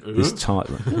just think this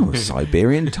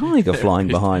Siberian tiger flying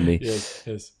behind me.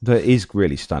 Yes. But it is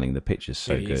really stunning. The picture's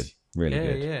so good, really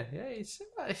good.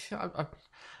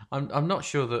 I'm not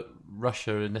sure that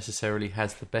Russia necessarily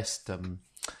has the best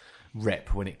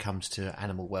rep when it comes to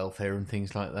animal welfare and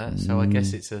things like that. So I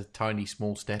guess it's a tiny,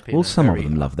 small step. Well, some of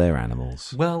them love their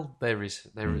animals. Well, there is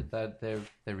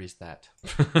that.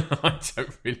 I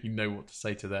don't really know what to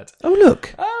say to that. Oh,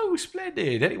 look. Oh,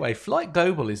 splendid. Anyway, Flight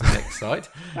Global is the next site.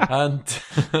 And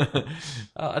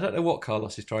I don't know what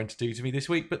Carlos is trying to do to me this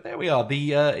week, but there we are.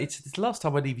 It's the last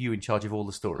time I leave you in charge of all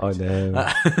the stories. I know.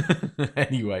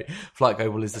 Anyway, Flight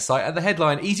Global is the site. And the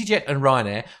headline, EasyJet and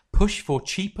Ryanair push for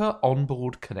cheaper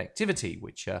onboard connectivity,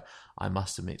 which I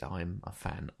must admit I'm a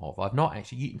fan of. I've not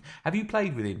actually... Have you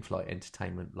played with in-flight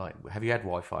entertainment? Like, have you had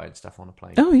Wi-Fi and stuff on a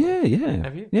plane? Oh, yeah.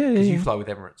 Have you? Yeah. Because you fly with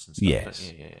Emirates and stuff.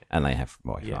 Yes. Yeah. And they have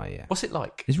Wi-Fi, yeah. What's it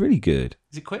like? It's really good.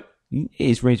 Is it quick? It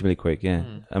is reasonably quick, yeah.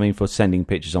 I mean, for sending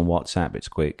pictures on WhatsApp, it's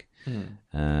quick.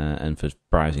 And for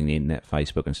browsing the internet,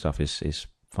 Facebook and stuff is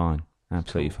fine.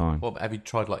 Absolutely fine. Well, have you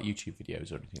tried like YouTube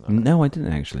videos or anything like that? No, I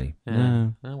didn't actually.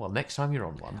 No. Oh, well, next time you're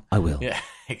on one, I will. Yeah,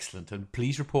 excellent. And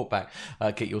please report back.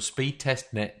 Get your speed test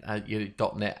your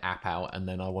 .NET app out, and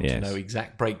then I want to know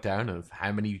exact breakdown of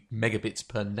how many megabits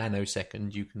per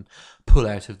nanosecond you can pull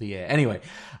out of the air. Anyway,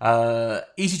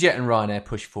 EasyJet and Ryanair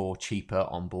push for cheaper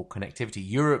onboard connectivity.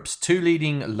 Europe's two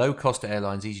leading low-cost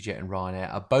airlines, EasyJet and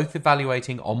Ryanair, are both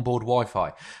evaluating onboard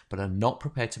Wi-Fi, but are not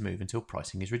prepared to move until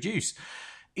pricing is reduced.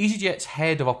 EasyJet's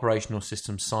head of operational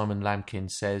systems, Simon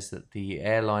Lamkin, says that the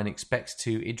airline expects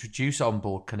to introduce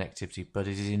onboard connectivity, but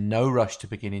it is in no rush to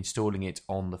begin installing it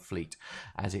on the fleet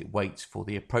as it waits for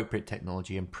the appropriate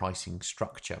technology and pricing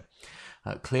structure.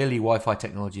 Clearly, Wi-Fi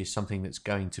technology is something that's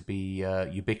going to be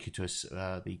ubiquitous.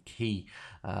 The key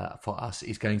for us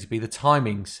is going to be the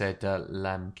timing, said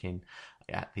Lamkin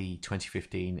at the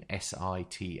 2015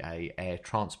 SITA Air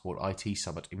Transport IT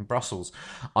Summit in Brussels.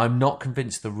 I'm not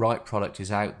convinced the right product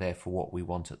is out there for what we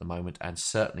want at the moment, and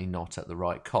certainly not at the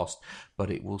right cost, but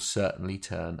it will certainly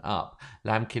turn up.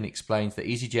 Lamkin explains that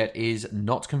EasyJet is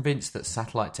not convinced that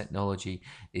satellite technology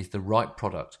is the right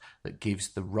product that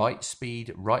gives the right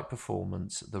speed, right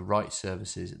performance, the right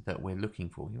services that we're looking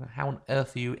for. How on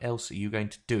earth else are you going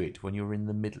to do it when you're in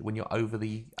the middle, when you're over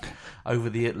the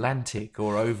Atlantic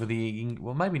or over the...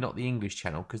 Well, maybe not the English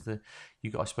Channel, because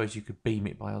I suppose you could beam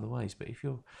it by other ways. But if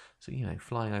you're,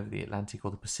 flying over the Atlantic or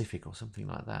the Pacific or something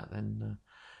like that, then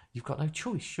you've got no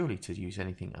choice, surely, to use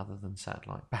anything other than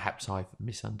satellite. Perhaps I've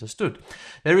misunderstood.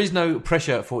 There is no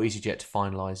pressure for EasyJet to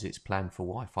finalise its plan for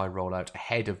Wi-Fi rollout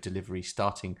ahead of delivery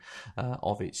starting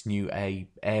of its new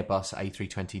Airbus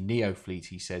A320neo fleet,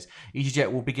 he says.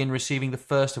 EasyJet will begin receiving the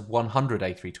first of 100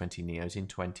 A320neos in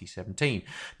 2017.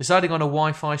 Deciding on a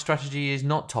Wi-Fi strategy is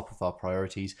not top of our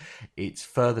priorities. It's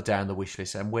further down the wish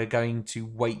list, and we're going to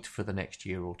wait for the next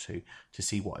year or two to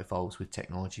see what evolves with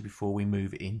technology before we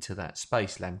move into that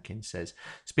space, Lamkin says.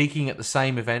 Speaking at the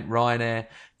same event, Ryanair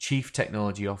Chief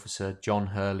Technology Officer John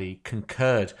Hurley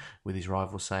concurred with his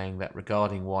rival, saying that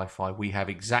regarding Wi-Fi, we have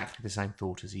exactly the same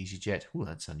thought as EasyJet. Oh,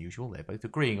 that's unusual. They're both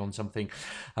agreeing on something.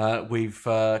 We've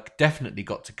definitely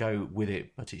got to go with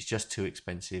it, but it's just too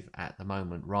expensive at the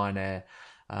moment. Ryanair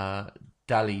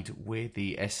dallied with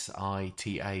the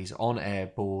SITA's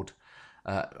onboard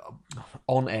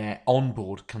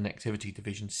connectivity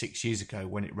division 6 years ago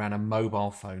when it ran a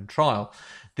mobile phone trial.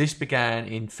 This began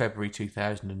in February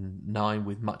 2009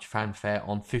 with much fanfare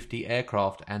on 50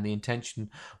 aircraft, and the intention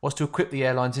was to equip the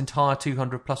airline's entire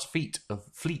 200 plus fleet of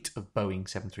Boeing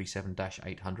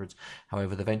 737-800s.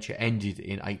 However, the venture ended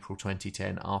in April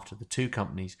 2010 after the two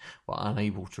companies were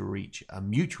unable to reach a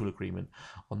mutual agreement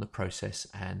on the process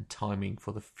and timing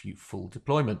for the full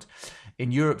deployment.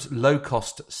 In Europe's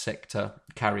low-cost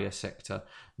carrier sector,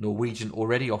 Norwegian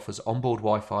already offers onboard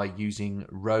Wi-Fi using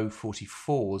Row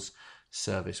 44's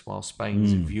service, while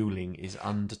Spain's Vueling is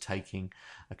undertaking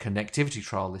a connectivity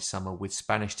trial this summer with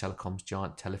Spanish telecoms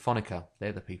giant Telefonica.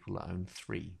 They're the people that own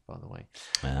Three, by the way.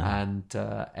 And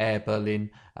Air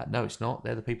Berlin, no, it's not.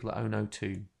 They're the people that own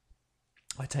O2.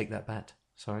 I take that back.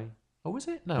 Sorry. Or was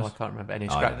it? No, I can't remember.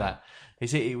 Anyway, scrap that.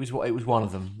 It was one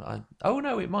of them.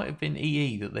 No, it might have been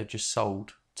EE that they've just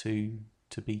sold to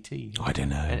BT. I don't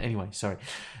know. Anyway, sorry.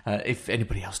 If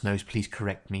anybody else knows, please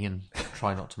correct me and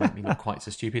try not to make me look quite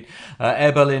so stupid.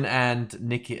 Air Berlin and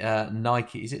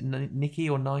Niki, is it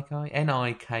Niki or Nike?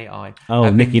 Niki. Oh,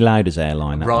 Niki Lauda's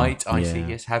airline. Right, I see,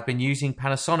 yes. Have been using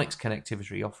Panasonic's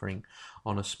connectivity offering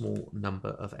on a small number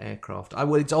of aircraft.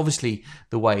 Well, it's obviously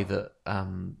the way that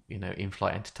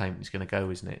in-flight entertainment is going to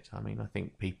go, isn't it? I mean, I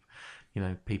think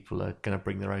people are going to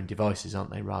bring their own devices,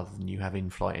 aren't they, rather than you have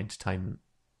in-flight entertainment,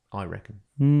 I reckon.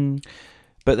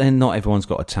 But then not everyone's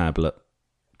got a tablet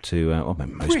to...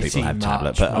 most Pretty people have much,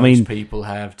 tablet, but most people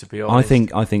have, to be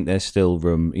honest. I think there's still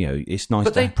room. It's nice.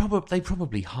 But they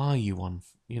probably hire you one.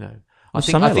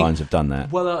 Some airlines have done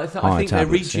that. Well, I think they're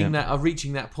reaching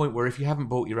that point where if you haven't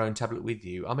brought your own tablet with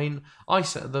you, I mean,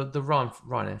 the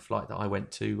Ryanair flight that I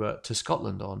went to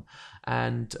Scotland on,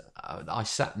 and I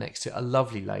sat next to a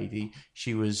lovely lady.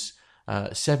 She was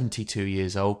 72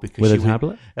 years old because with a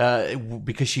tablet,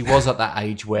 because she was at that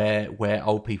age where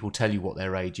old people tell you what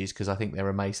their age is, because I think they're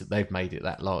amazed that they've made it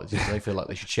that large. They feel like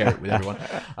they should share it with everyone.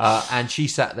 And she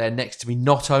sat there next to me,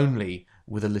 not only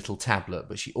with a little tablet,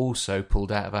 but she also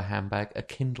pulled out of her handbag a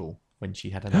Kindle when she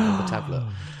had another tablet.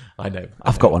 I know.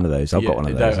 I've got one of those. I've got one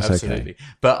of those. It's absolutely. Okay.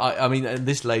 But I mean, and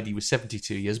this lady was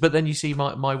 72 years. But then you see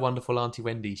my wonderful Auntie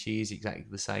Wendy. She is exactly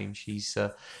the same. She's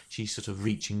sort of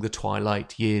reaching the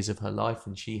twilight years of her life,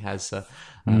 and she has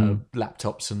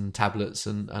laptops and tablets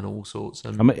and all sorts.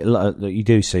 And I mean, you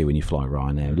do see when you fly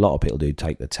Ryanair, a lot of people do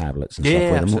take the tablets and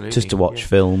stuff with them just to watch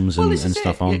films and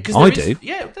stuff on. I do.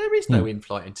 Yeah, there is no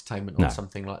in-flight entertainment on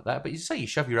something like that. But you say you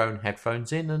shove your own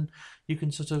headphones in and you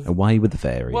can sort of... Away with the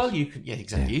fairies. Well, you can,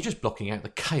 exactly. Yeah. You're just blocking out the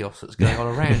chaos that's going on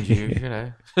around you,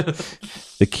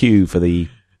 The queue for the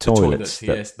toilets.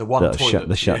 The one toilet.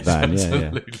 The shutdown,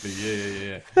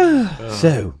 absolutely. Yeah.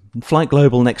 So, Flight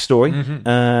Global, next story.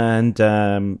 And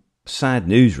sad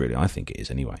news, really, I think it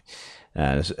is anyway.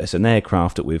 It's an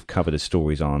aircraft that we've covered as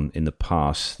stories on in the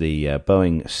past, the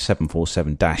Boeing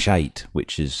 747-8,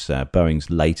 which is Boeing's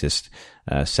latest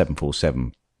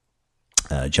 747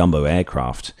 jumbo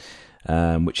aircraft.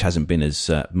 Which hasn't been as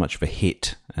much of a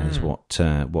hit as what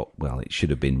it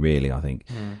should have been, really, I think.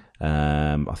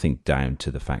 I think down to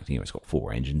the fact it's got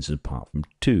 4 engines apart from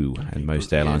 2, and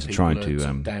most airlines are trying to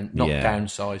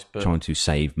downsize, but trying to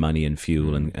save money and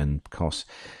fuel and costs.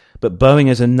 But Boeing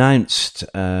has announced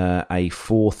a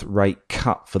 4th rate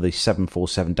cut for the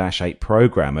 747-8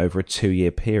 program over a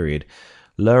 2-year period,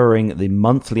 lowering the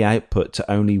monthly output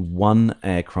to only 1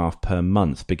 aircraft per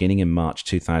month beginning in March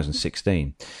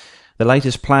 2016. The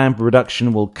latest planned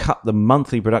reduction will cut the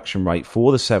monthly production rate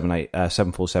for the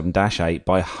 747-8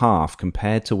 by half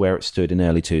compared to where it stood in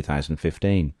early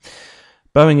 2015.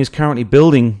 Boeing is currently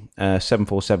building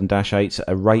 747-8s at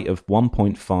a rate of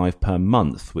 1.5 per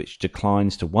month, which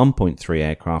declines to 1.3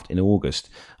 aircraft in August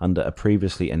under a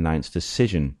previously announced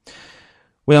decision.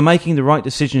 We are making the right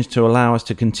decisions to allow us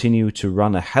to continue to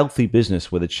run a healthy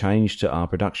business with a change to our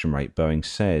production rate, Boeing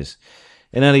says.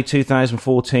 In early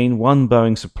 2014, one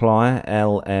Boeing supplier,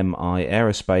 LMI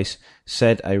Aerospace,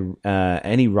 said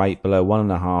any rate below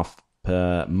 1.5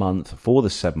 per month for the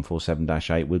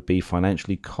 747-8 would be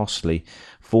financially costly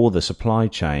for the supply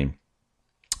chain.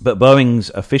 But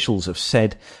Boeing's officials have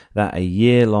said that a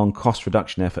year-long cost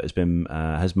reduction effort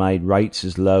has made rates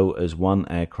as low as one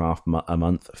aircraft a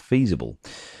month feasible.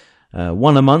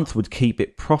 One a month would keep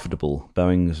it profitable,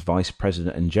 Boeing's Vice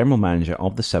President and General Manager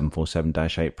of the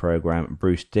 747-8 program,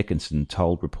 Bruce Dickinson,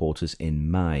 told reporters in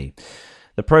May.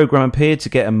 The program appeared to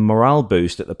get a morale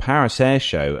boost at the Paris Air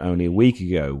Show only a week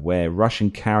ago, where Russian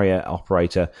carrier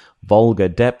operator Volga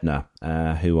Depna,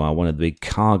 who are one of the big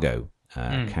cargo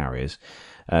carriers,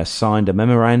 signed a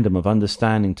memorandum of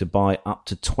understanding to buy up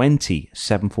to 20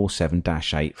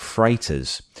 747-8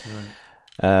 freighters.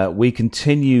 Right. We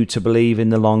continue to believe in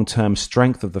the long-term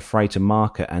strength of the freighter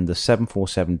market, and the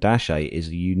 747-8 is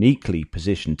uniquely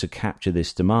positioned to capture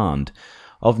this demand.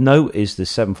 Of note is the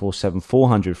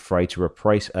 747-400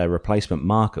 freighter replacement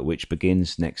market, which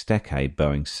begins next decade,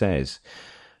 Boeing says.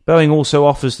 Boeing also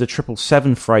offers the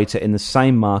 777 freighter in the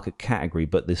same market category,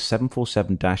 but the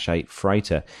 747-8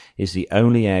 freighter is the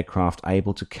only aircraft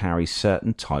able to carry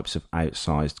certain types of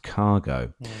outsized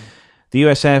cargo. The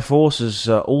US Air Force has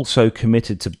also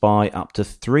committed to buy up to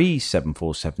 3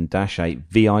 747-8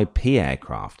 VIP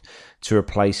aircraft to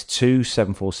replace 2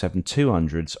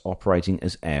 747-200s operating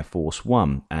as Air Force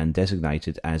One and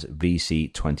designated as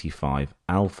VC-25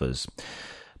 Alphas.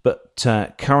 But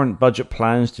current budget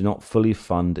plans do not fully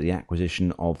fund the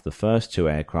acquisition of the first 2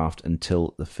 aircraft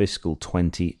until the fiscal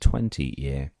 2020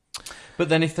 year. But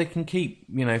then if they can keep,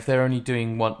 if they're only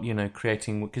doing one,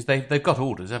 creating, because they've got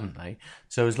orders, haven't they?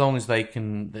 So as long as they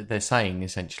can, they're saying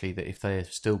essentially that if they're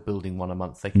still building one a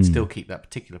month, they can still keep that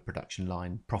particular production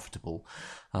line profitable,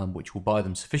 which will buy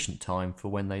them sufficient time for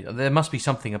when there must be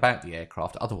something about the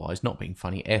aircraft. Otherwise, not being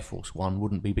funny, Air Force One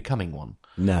wouldn't be becoming one.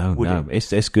 No.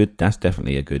 It's good. That's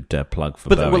definitely a good plug for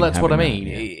Boeing. Well, that's what I mean.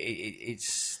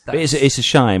 But it's a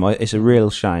shame. It's a real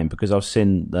shame because I've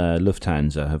seen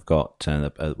Lufthansa have got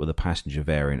with a passenger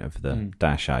variant of the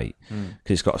Dash 8 because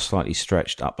it's got a slightly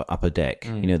stretched upper deck.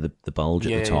 The bulge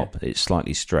at the top. Yeah. It's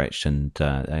slightly stretched and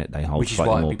they hold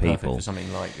slightly more people. For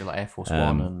something like Air Force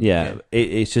One.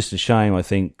 It's just a shame. I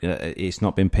think it's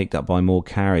not been picked up by more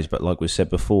carriers. But like we said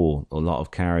before, a lot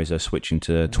of carriers are switching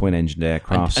to twin-engined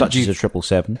aircraft, such as the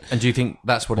 777. And do you think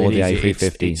that's what it is? The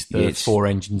A350. It's the 4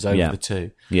 engines over the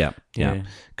 2. Yeah.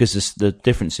 Because the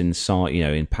difference in size,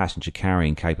 in passenger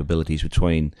carrying capabilities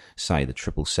between, say, the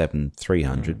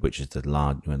 777-300, which is the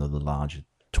larger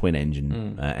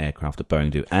twin-engine aircraft that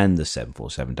Boeing do, and the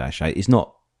 747-8 is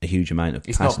not a huge amount of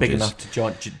passengers. It's not big enough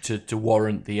to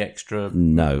warrant the extra.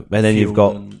 No, and then you've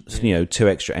got 2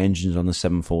 extra engines on the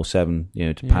 747,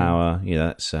 to power.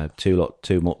 That's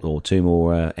two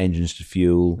more engines to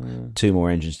fuel, 2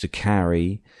 more engines to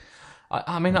carry.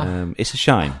 I mean, it's a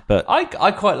shame, but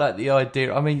I quite like the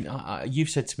idea. I mean, you've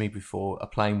said to me before, a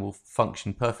plane will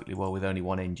function perfectly well with only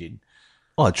one engine.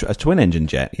 Oh, a twin engine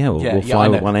jet, we'll fly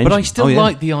with one engine. But I still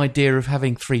like the idea of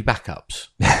having 3 backups.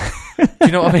 Do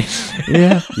you know what I mean?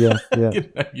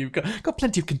 Yeah. You've got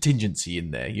plenty of contingency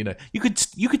in there. You could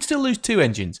still lose 2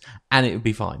 engines and it would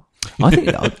be fine. I think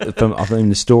from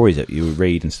the stories that you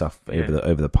read and stuff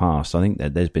over the past, I think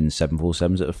that there's been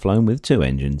 747s that have flown with 2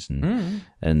 engines, and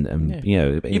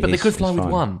but they could fly with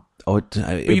one. Oh,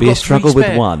 it'd be a struggle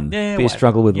with one. Be a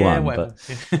struggle with one. But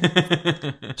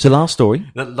so last story.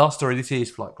 The last story. This is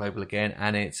Flight Global again,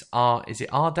 and it's R. Is it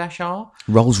R-R?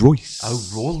 Rolls-Royce. Oh,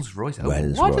 Rolls-Royce.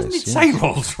 Why doesn't it say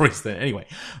Rolls-Royce then? Anyway,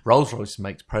 Rolls-Royce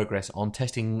makes progress on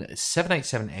testing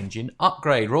 787 engine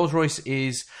upgrade. Rolls-Royce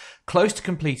is close to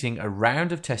completing a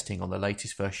round of testing on the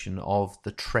latest version of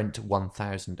the Trent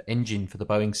 1000 engine for the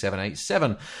Boeing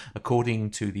 787,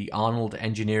 according to the Arnold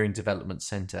Engineering Development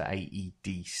Center,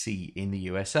 AEDC, in the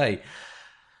USA.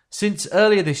 Since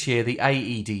earlier this year, the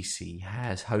AEDC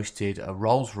has hosted a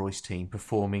Rolls-Royce team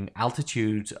performing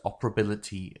altitude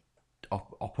operability,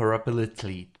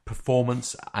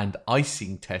 performance and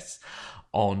icing tests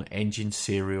on engine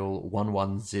serial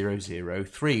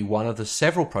 11003, one of the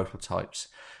several prototypes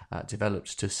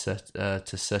developed to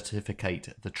certificate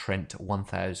the Trent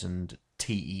 1000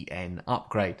 TEN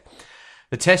upgrade.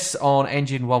 The tests on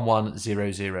engine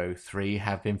 11003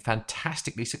 have been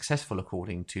fantastically successful,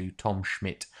 according to Tom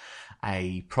Schmidt,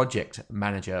 a project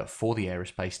manager for the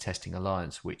Aerospace Testing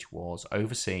Alliance, which was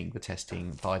overseeing the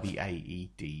testing by the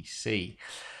AEDC.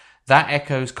 That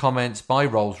echoes comments by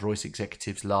Rolls-Royce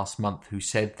executives last month who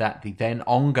said that the then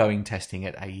ongoing testing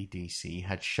at AEDC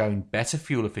had shown better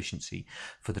fuel efficiency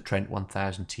for the Trent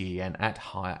 1000 TEN at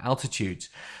higher altitudes.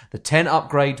 The 10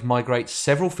 upgrade migrates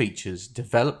several features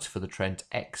developed for the Trent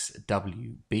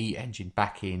XWB engine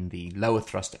back in the lower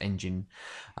thrust engine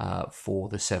for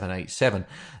the 787.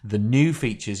 The new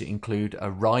features include a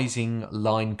rising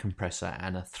line compressor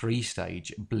and a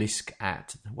 3-stage Blisk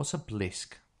at... What's a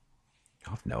Blisk?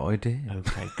 I've no idea.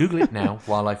 Okay, Google it now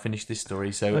while I finish this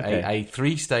story. So Okay. a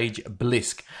 3-stage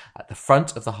Blisk at the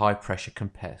front of the high-pressure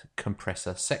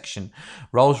compressor section.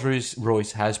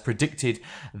 Rolls-Royce has predicted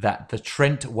that the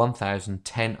Trent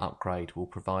 1010 upgrade will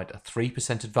provide a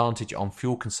 3% advantage on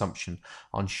fuel consumption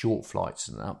on short flights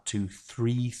and up to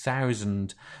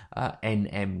 3,000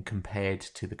 nm compared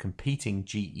to the competing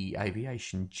GE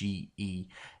Aviation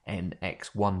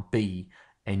GEnx-1B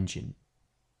engine.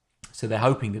 So they're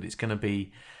hoping that it's going to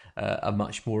be a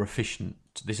much more efficient...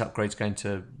 This upgrade's going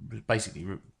to basically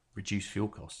reduce fuel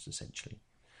costs, essentially.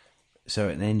 So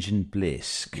an engine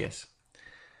Blisk. Yes.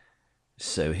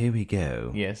 So here we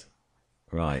go. Yes.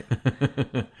 Right.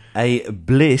 A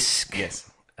Blisk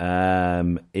Yes.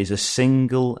 is a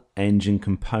single engine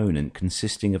component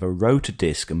consisting of a rotor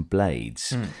disc and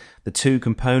blades. The two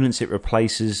components it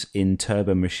replaces in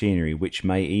turbo machinery, which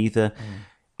may either...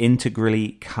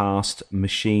 integrally cast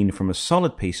machine from a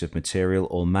solid piece of material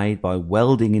or made by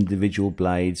welding individual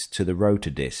blades to the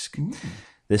rotor disc.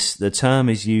 The term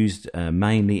is used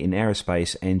mainly in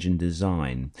aerospace engine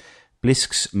design.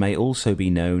 Blisks may also be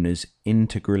known as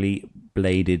integrally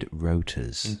bladed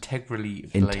rotors.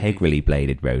 Integrally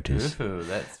bladed rotors. Ooh,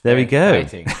 that's There we go.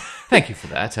 exciting. Thank you for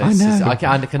that. I know. I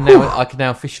can now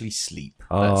officially sleep.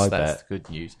 Oh, That's the good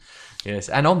news. Yes,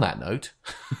 and on that note,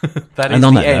 that is And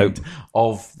on the that end note-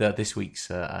 of this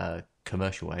week's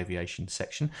commercial aviation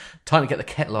section. Time to get the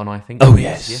kettle on, I think. Oh,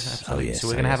 yes. Absolutely. Oh, yes, So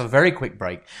we're oh, going to have yes. a very quick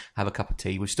break, have a cup of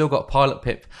tea. We've still got Pilot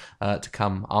Pip to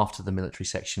come after the military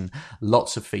section.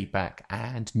 Lots of feedback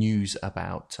and news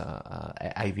about the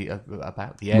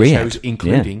air Riyadh. shows,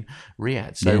 including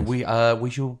Riyadh. So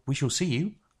Yes. we shall see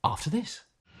you after this.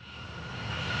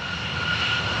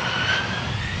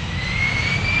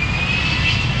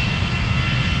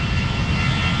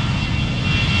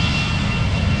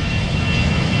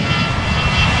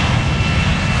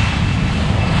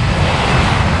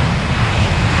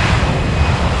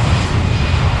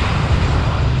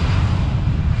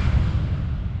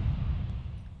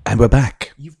 And we're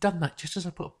back. You've done that just as I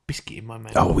put a biscuit in my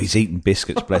mouth. Oh, he's eating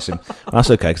biscuits, bless him. That's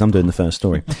okay, because I'm doing the first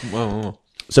story. Well.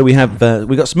 So we have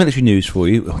we got some military news for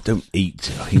you. Oh, don't eat.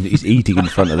 He's eating in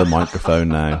front of the microphone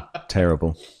now.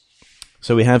 Terrible.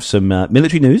 So we have some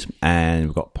military news, and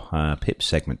we've got Pip's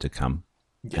segment to come.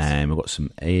 Yes. And we've got some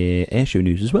air show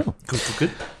news as well.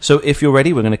 Good. So if you're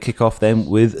ready, we're going to kick off then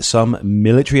with some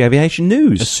military aviation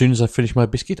news. As soon as I finish my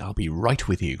biscuit, I'll be right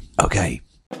with you. Okay.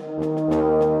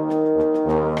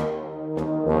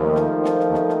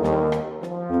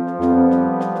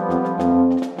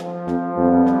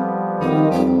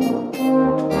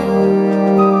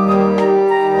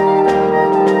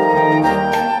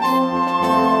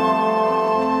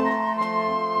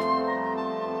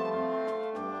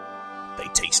 They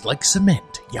taste like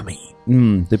cement. Yummy.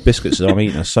 The biscuits that I'm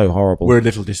eating are so horrible. We're a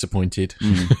little disappointed.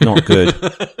 Not good.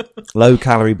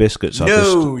 Low-calorie biscuits are No,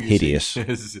 just you hideous.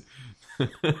 see.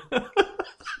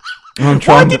 I'm Why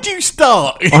trying did you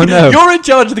start? I know. You're in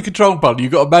charge of the control panel.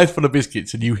 You've got a mouthful of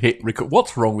biscuits and you hit record.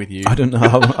 What's wrong with you? I don't know.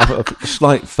 I've a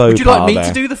slight faux Would you like me pas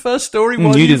to there. do the first story? Mm,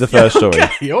 while you do the first story.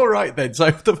 Okay, all right then. So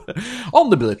on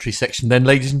the military section then,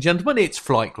 ladies and gentlemen, it's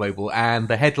Flight Global, and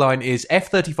the headline is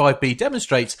F-35B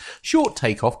demonstrates short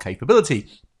takeoff capability.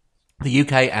 The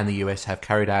UK and the US have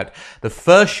carried out the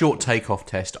first short takeoff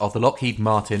test of the Lockheed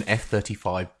Martin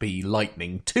F-35B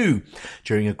Lightning II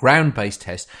during a ground-based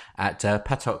test at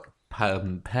Patuxent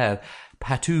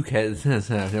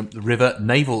River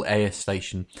Naval Air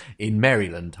Station in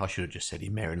Maryland. I should have just said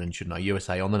in Maryland, shouldn't I?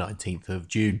 USA on the 19th of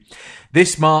June.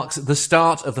 This marks the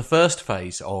start of the first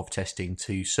phase of testing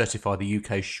to certify the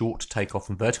UK's short takeoff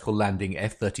and vertical landing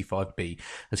F-35B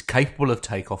as capable of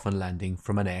takeoff and landing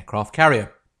from an aircraft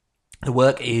carrier. The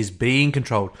work is being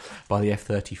controlled by the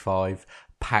F-35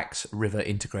 PAX River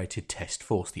Integrated Test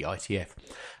Force, the ITF,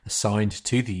 assigned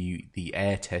to the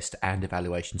Air Test and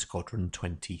Evaluation Squadron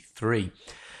 23.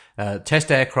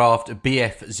 Test aircraft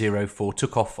BF-04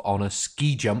 took off on a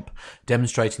ski jump,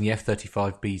 demonstrating the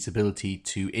F-35B's ability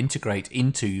to integrate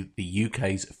into the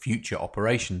UK's future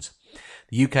operations.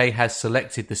 The UK has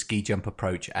selected the ski jump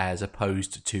approach as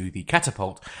opposed to the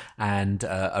catapult and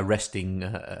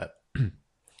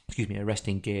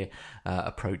arresting gear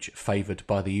approach favoured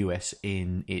by the US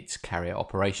in its carrier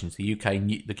operations. The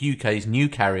UK's new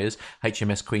carriers,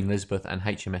 HMS Queen Elizabeth and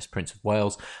HMS Prince of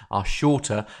Wales, are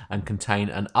shorter and contain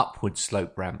an upward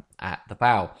slope ramp at the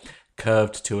bow,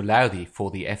 curved to allow for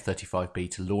the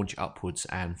F-35B to launch upwards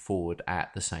and forward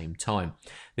at the same time.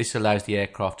 This allows the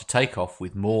aircraft to take off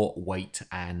with more weight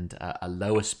and a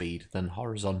lower speed than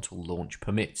horizontal launch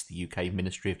permits, the UK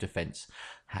Ministry of Defence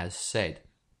has said.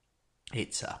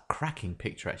 It's a cracking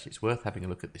picture. Actually, it's worth having a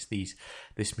look at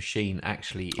this machine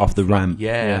actually off the ramp.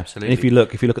 Yeah, absolutely. And if you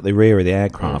look at the rear of the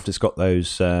aircraft, it's got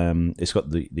those. It's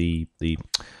got the.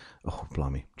 Oh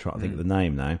blimey! Try to think of the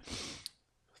name now.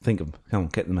 Come on,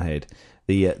 get them ahead.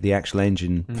 The actual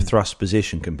engine thrust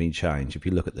position can be changed if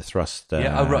you look at the thrust. Right.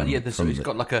 Yeah, it's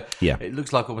got like a. Yeah. It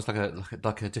looks like almost like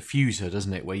a diffuser,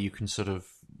 doesn't it? Where you can sort of.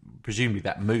 Presumably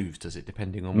that moves, does it?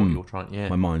 Depending on what you're trying. Yeah.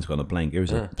 My mind's gone a blank. There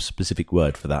is a specific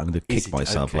word for that. I'm going to kick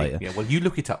myself later. Yeah. Well, you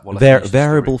look it up.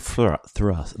 Variable thrust.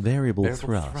 Variable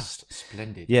thrust.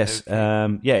 Splendid. Yes.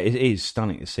 Okay. It is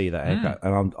stunning to see that aircraft.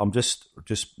 And I'm just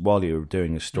while you were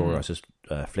doing the story, I was just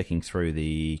flicking through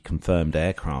the confirmed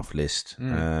aircraft list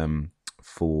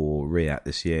for RIAT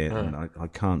this year, and I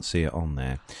can't see it on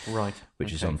there. Right.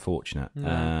 Which is unfortunate.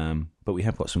 But we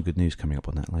have got some good news coming up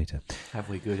on that later. Have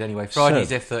we? Good. Anyway,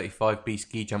 Friday's F-35B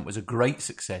ski jump was a great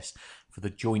success for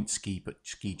the joint ski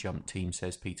jump team,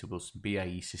 says Peter Wilson,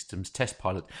 BAE Systems test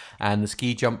pilot and the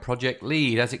ski jump project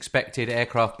lead. As expected,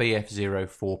 aircraft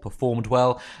BF-04 performed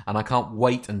well, and I can't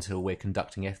wait until we're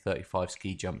conducting F-35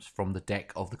 ski jumps from the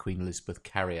deck of the Queen Elizabeth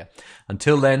carrier.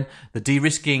 Until then, the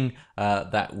de-risking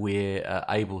that we're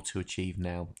able to achieve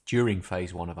now during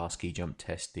phase 1 of our ski jump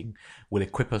testing will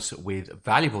equip us with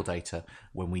valuable data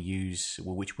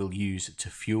which we'll use to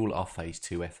fuel our phase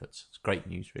 2 efforts. It's great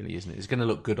news, really, isn't it? It's going to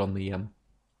look good on the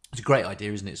it's a great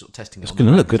idea, isn't it? Sort of testing. It's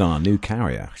going to look good on our new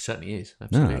carrier. It certainly is.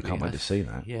 Absolutely. No, I can't wait to see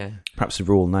that. Yeah. Perhaps the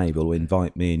Royal Navy will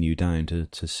invite me and you down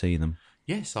to see them.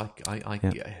 Yes,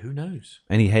 who knows?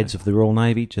 Any heads of the Royal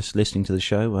Navy just listening to the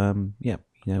show? Our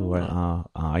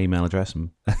email address, and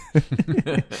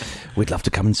we'd love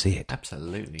to come and see it.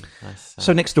 Absolutely. Nice.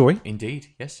 So next story. Indeed,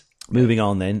 yes. Moving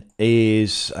on then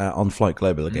is on Flight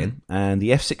Global again, and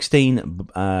the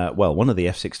F-16. One of the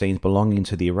F-16s belonging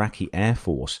to the Iraqi Air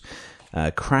Force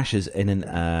crashes in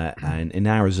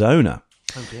Arizona.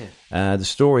 Oh dear. The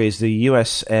story is the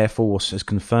US Air Force has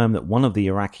confirmed that one of the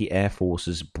Iraqi Air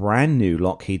Force's brand new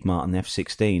Lockheed Martin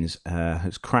F-16s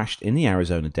has crashed in the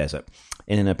Arizona desert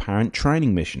in an apparent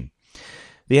training mission.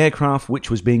 The aircraft, which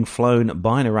was being flown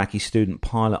by an Iraqi student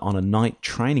pilot on a night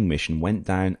training mission, went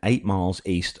down 8 miles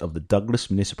east of the Douglas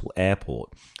Municipal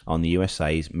Airport on the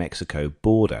USA's Mexico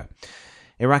border.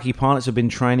 Iraqi pilots have been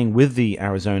training with the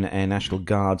Arizona Air National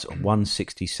Guard's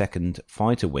 162nd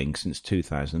Fighter Wing since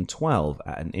 2012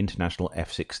 at an international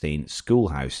F-16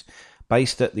 schoolhouse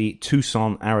based at the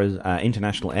Tucson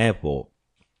International Airport.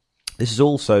 This has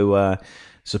also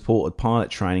supported pilot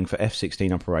training for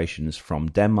F-16 operations from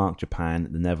Denmark, Japan,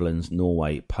 the Netherlands,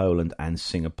 Norway, Poland and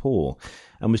Singapore,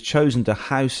 and was chosen to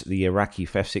house the Iraqi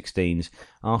F-16s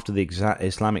after the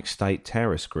Islamic State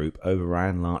terrorist group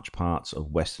overran large parts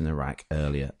of western Iraq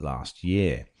earlier last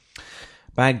year.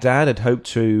 Baghdad had hoped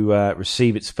to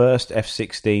receive its first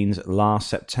F-16s last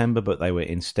September, but they were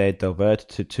instead diverted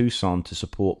to Tucson to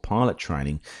support pilot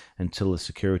training until the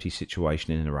security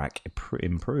situation in Iraq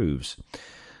improves.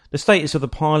 The status of the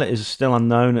pilot is still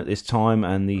unknown at this time,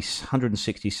 and the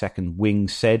 162nd Wing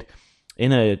said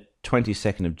in a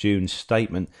 22nd of June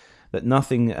statement that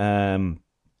nothing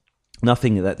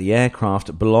that the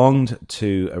aircraft belonged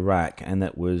to Iraq, and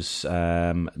that was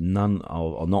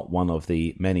not one of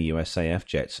the many USAF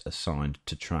jets assigned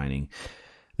to training.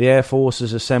 The Air Force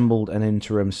has assembled an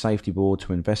interim safety board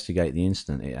to investigate the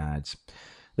incident, it adds.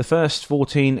 The first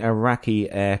 14 Iraqi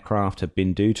aircraft have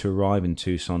been due to arrive in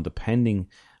Tucson pending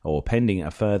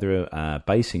a further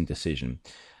basing decision.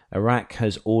 Iraq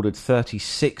has ordered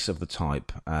 36 of the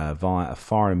type via a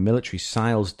foreign military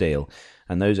sales deal,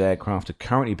 and those aircraft are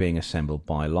currently being assembled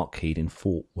by Lockheed in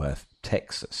Fort Worth,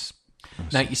 Texas.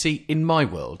 Now, you see, in my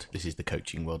world, this is the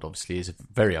coaching world, obviously, is a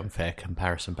very unfair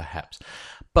comparison, perhaps,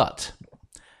 but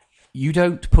you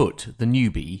don't put the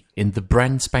newbie in the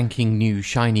brand spanking new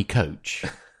shiny coach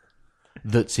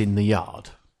that's in the yard.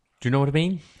 Do you know what I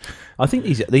mean? I think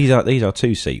these are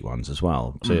 2-seat ones as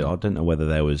well. So I don't know whether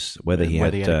he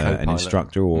had an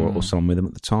instructor or someone with him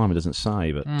at the time. It doesn't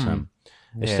say, but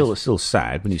it's still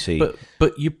sad when you see.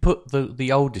 But you put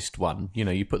the oldest one.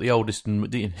 You put the oldest, and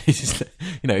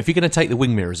if you're going to take the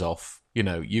wing mirrors off,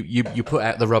 you put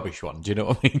out the rubbish one. Do you know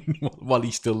what I mean? While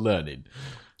he's still learning.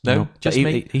 No, just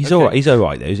me. He's Okay. all right. He's all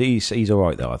right though. He's all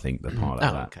right though. I think the pilot.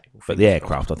 of that. Okay. Well, But the fingers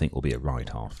aircraft, I think, will be a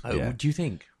write-off. Oh, Yeah. do you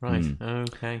think? Right.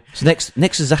 Okay. So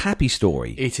next is a happy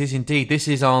story. It is indeed. This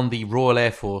is on the Royal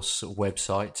Air Force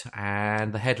website,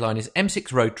 and the headline is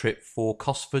M6 road trip for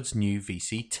Cosford's new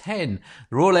VC-10.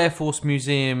 The Royal Air Force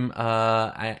Museum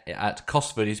at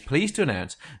Cosford is pleased to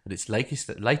announce that its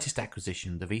latest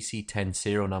acquisition, the VC-10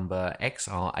 serial number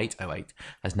XR808,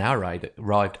 has now arrived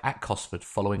at Cosford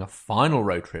following a final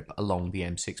road trip along the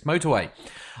M6 motorway.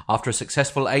 After a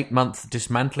successful 8-month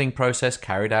dismantling process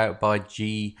carried out by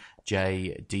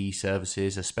GJD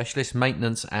Services, a specialist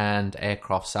maintenance and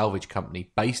aircraft salvage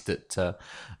company based at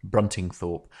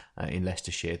Bruntingthorpe in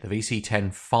Leicestershire, the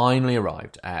VC-10 finally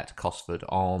arrived at Cosford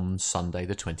on Sunday,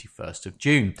 the 21st of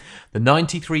June. The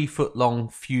 93-foot-long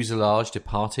fuselage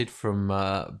departed from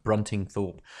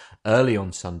Bruntingthorpe early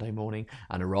on Sunday morning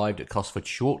and arrived at Cosford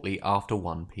shortly after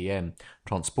 1 p.m.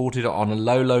 Transported on a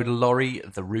low-loader lorry,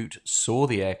 the route saw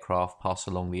the aircraft pass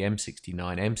along the M69,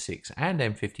 M6 and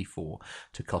M54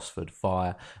 to Cosford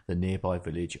via the nearby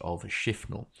village of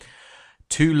Shifnal.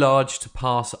 Too large to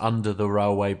pass under the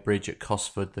railway bridge at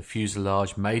Cosford, the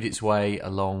fuselage made its way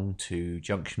along to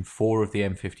junction 4 of the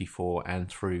M54 and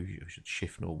through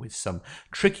Shifnal with some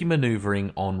tricky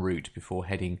manoeuvring en route before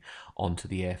heading onto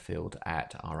the airfield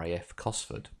at RAF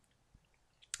Cosford.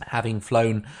 Having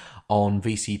flown on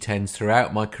VC-10s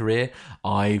throughout my career,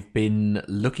 I've been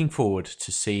looking forward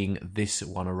to seeing this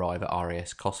one arrive at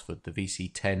RAF Cosford. The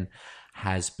VC-10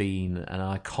 has been an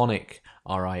iconic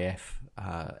RAF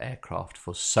aircraft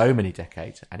for so many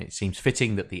decades, and it seems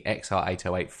fitting that the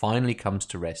XR808 finally comes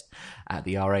to rest at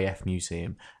the RAF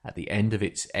Museum at the end of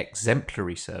its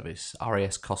exemplary service.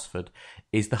 RAF Cosford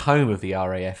is the home of the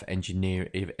RAF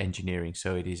engineering,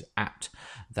 so it is apt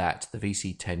that the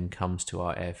VC-10 comes to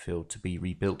our airfield to be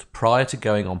rebuilt prior to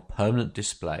going on permanent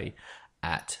display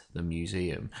at the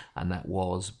museum, and that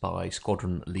was by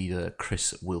Squadron Leader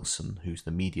Chris Wilson, who's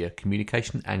the Media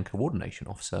Communication and Coordination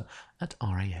Officer at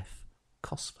RAF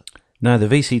Cosford. Now, the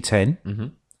VC-10,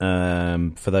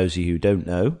 for those of you who don't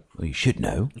know, or you should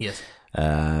know, Yes.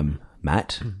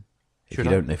 Matt, if Should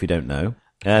you don't know,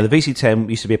 the VC-10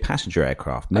 used to be a passenger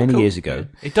aircraft many years ago.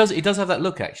 Yeah. It does have that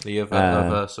look actually of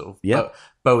a sort of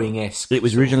Boeing-esque. It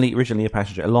was originally a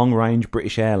passenger, a long-range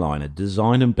British airliner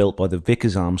designed and built by the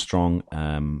Vickers Armstrong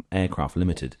Aircraft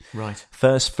Limited. Right.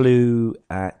 First flew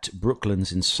at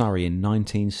Brooklands in Surrey in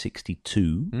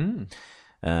 1962.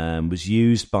 Was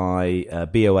used by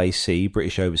BOAC,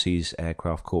 British Overseas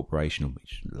Aircraft Corporation,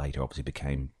 which later obviously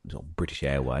became sort of British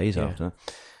Airways after.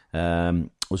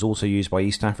 Was also used by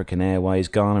East African Airways,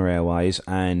 Ghana Airways,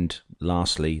 and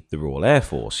lastly, the Royal Air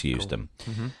Force used them.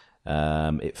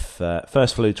 It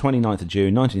first flew 29th of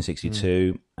June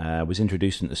 1962, was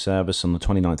introduced into service on the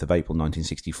 29th of April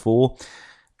 1964,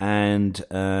 and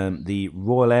the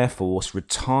Royal Air Force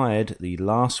retired the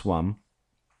last one,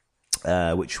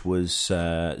 which was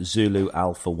Zulu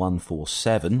Alpha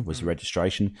 147 was the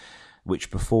registration,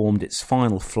 which performed its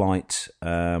final flight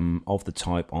of the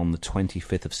type on the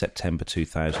 25th of September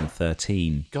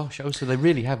 2013. Gosh, so they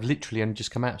really have literally only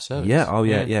just come out of service.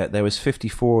 Yeah. There was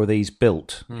 54 of these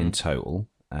built in total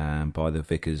by the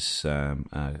Vickers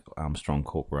Armstrong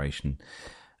Corporation.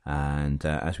 And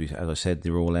as I said,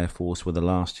 the Royal Air Force were the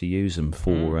last to use them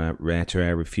for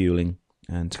air-to-air refuelling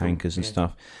and tankers and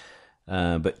stuff.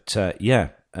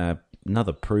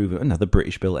 Another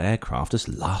British-built aircraft has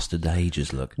lasted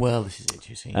ages. Look, well, this is it.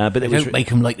 You see, but they don't make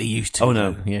them like they used to. Oh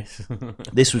no, yes.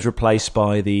 This was replaced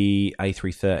by the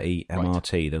A330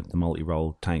 MRT, the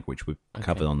multi-role tank, which we've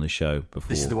covered on the show before.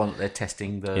 This is the one that they're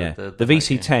testing. The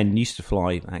VC-10 used to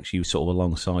fly actually sort of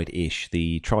alongside-ish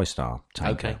the TriStar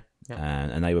tanker. Okay. Yeah.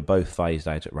 And they were both phased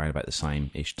out at around about the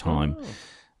same-ish time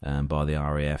by the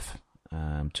RAF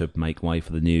to make way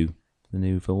for the new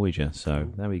Voyager.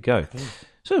 So there we go.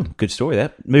 So good story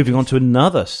there. Moving on to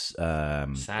another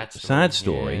sad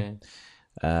story.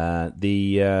 Yeah.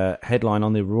 The headline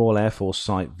on the Royal Air Force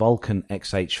site: Vulcan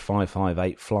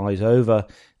XH558 flies over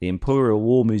the Imperial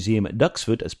War Museum at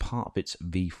Duxford as part of its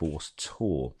V-Force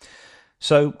tour.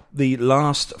 So the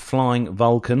last flying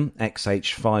Vulcan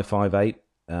XH558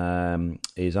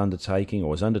 is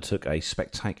undertook a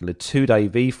spectacular 2-day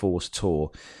V-Force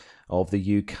tour of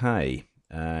the UK.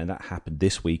 And that happened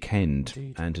this weekend.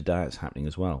 Indeed. And today it's happening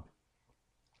as well.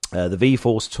 The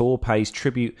V-Force tour pays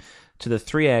tribute to the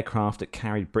 3 aircraft that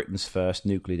carried Britain's first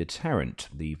nuclear deterrent,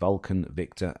 the Vulcan,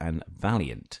 Victor and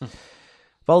Valiant.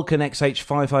 Vulcan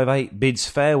XH558 bids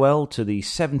farewell to the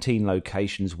 17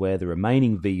 locations where the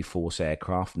remaining V-Force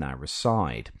aircraft now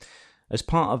reside. As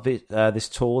part of this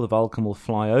tour, the Vulcan will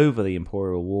fly over the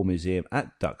Imperial War Museum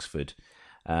at Duxford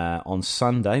on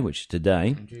Sunday, which is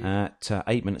today, at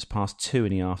 8 minutes past 2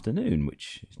 in the afternoon,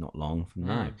 which is not long from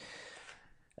now.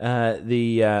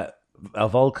 A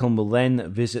Vulcan will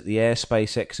then visit the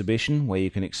airspace exhibition, where you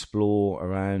can explore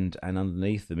around and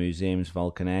underneath the museum's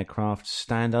Vulcan aircraft,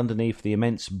 stand underneath the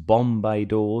immense bomb bay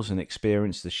doors and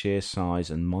experience the sheer size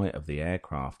and might of the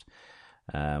aircraft.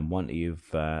 One that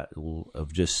you've will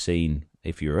have just seen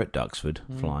if you're at Duxford,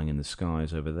 flying in the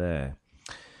skies over there.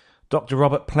 Dr.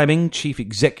 Robert Plemming, Chief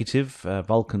Executive,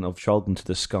 Vulcan of Shoulder to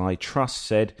the Sky Trust,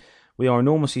 said, "We are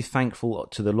enormously thankful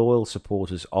to the loyal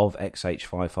supporters of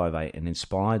XH558 and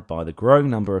inspired by the growing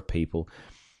number of people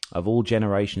of all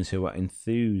generations who are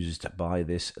enthused by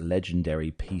this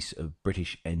legendary piece of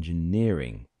British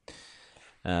engineering."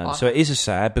 So it is a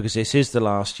sad, because this is the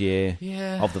last year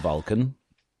of the Vulcan.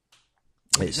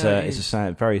 It's a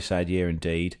sad, very sad year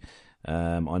indeed.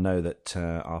 I know that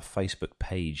our Facebook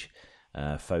page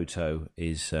photo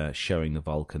is showing the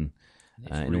Vulcan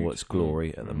in all its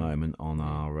glory at the moment on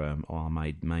our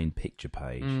main picture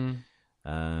page.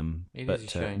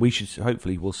 But we should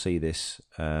hopefully we'll see this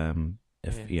when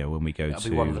we go to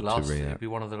Riyadh. It'll be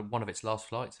one of its last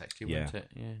flights, actually, won't it?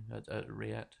 Yeah, at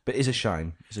Riyadh. But it's a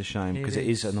shame. It's a shame because it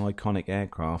is an iconic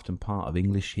aircraft and part of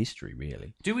English history,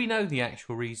 really. Do we know the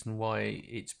actual reason why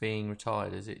it's being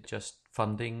retired? Is it just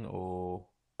funding, or?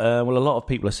 Well, a lot of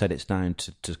people have said it's down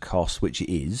to cost, which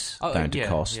it is down to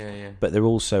cost. But there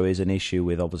also is an issue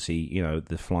with, obviously,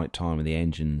 the flight time of the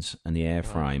engines and the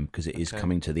airframe, because it is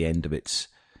coming to the end of its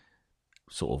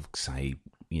sort of, say,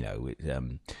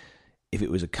 if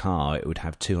it was a car, it would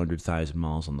have 200,000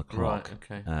 miles on the clock.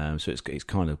 Right, okay. So it's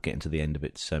kind of getting to the end of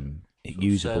its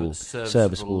usable,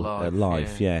 serviceable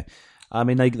life. Yeah. I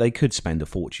mean, they could spend a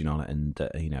fortune on it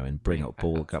and bring up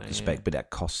the spec, but that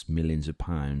costs millions of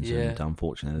pounds. Yeah. And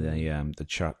unfortunately,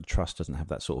 the trust doesn't have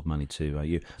that sort of money to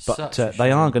use. But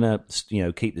they are going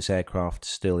to keep this aircraft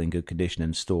still in good condition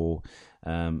and store.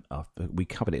 We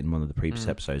covered it in one of the previous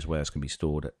episodes where it's going to be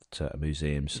stored at a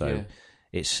museum. So.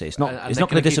 It's not going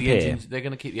to disappear. They're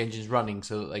going to keep the engines running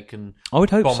so that they can. I would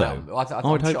hope so.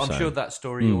 I'm sure that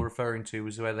story you're referring to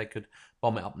was where they could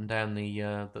bomb it up and down the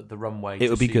runway. It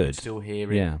would be good. Still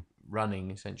hear it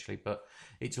running essentially, but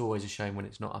it's always a shame when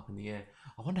it's not up in the air.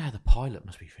 I wonder how the pilot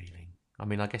must be feeling. I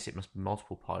mean, I guess it must be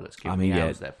multiple pilots given the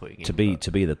hours they're putting in.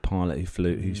 To be the pilot who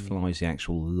flies the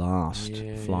actual last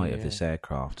flight of this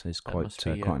aircraft is quite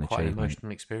an achievement. An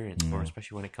emotional experience for,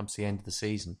 especially when it comes to the end of the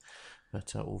season.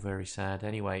 But all very sad.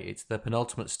 Anyway, it's the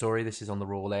penultimate story. This is on the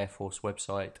Royal Air Force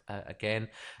website again,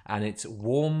 and it's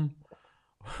warm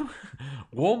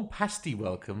pasty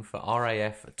welcome for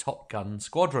RAF Top Gun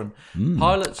Squadron.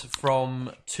 Pilots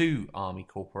from 2 Army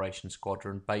Corporation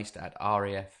Squadron based at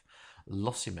RAF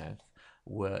Lossiemouth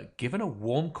were given a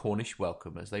warm Cornish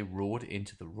welcome as they roared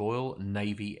into the Royal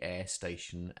Navy Air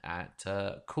Station at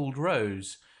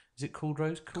Culdrose. Is it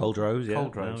Culdrose? Culdrose, yeah.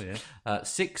 Culdrose. Oh, yeah.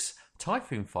 6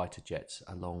 Typhoon fighter jets,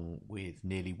 along with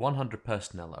nearly 100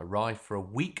 personnel, arrived for a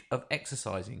week of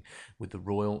exercising with the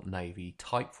Royal Navy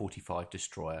Type 45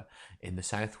 destroyer in the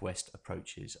southwest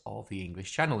approaches of the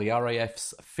English Channel. The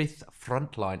RAF's 5th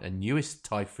Frontline and newest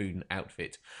Typhoon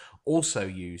outfit also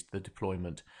used the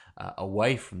deployment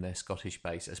away from their Scottish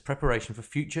base as preparation for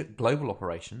future global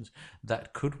operations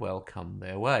that could well come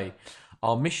their way.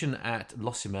 Our mission at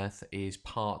Lossiemouth is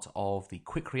part of the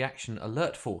Quick Reaction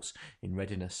Alert Force in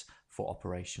readiness for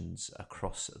operations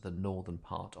across the northern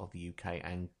part of the UK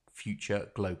and future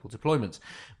global deployments.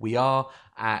 We are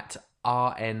at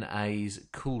RNA's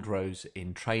Culdrose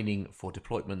in training for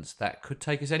deployments that could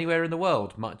take us anywhere in the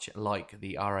world, much like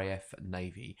the RAF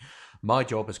Navy. My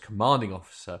job as commanding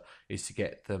officer is to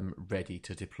get them ready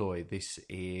to deploy. This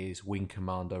is Wing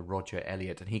Commander Roger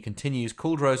Elliott, and he continues,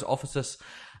 Culdrose offers us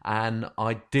an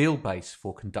ideal base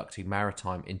for conducting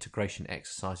maritime integration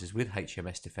exercises with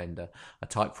HMS Defender, a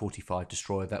Type 45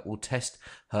 destroyer that will test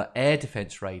her air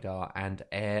defence radar and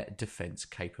air defence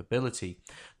capability.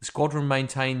 The squadron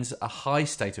maintains a high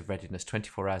state of readiness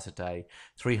 24 hours a day,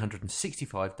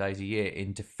 365 days a year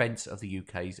in defence of the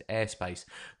UK's airspace.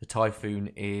 The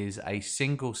Typhoon is a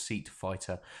single-seat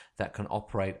fighter that can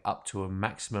operate up to a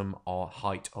maximum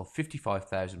height of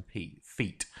 55,000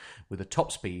 feet with a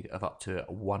top speed of up to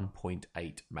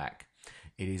 1.8 Mach.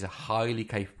 It is a highly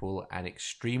capable and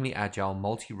extremely agile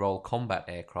multi-role combat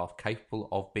aircraft capable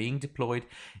of being deployed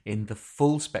in the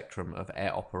full spectrum of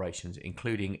air operations,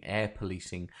 including air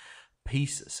policing,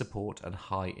 peace support and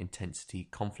high-intensity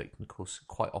conflict. And of course,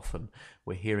 quite often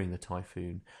we're hearing the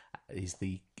Typhoon is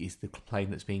the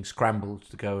plane that's being scrambled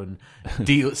to go and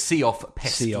see off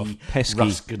pesky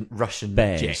Russian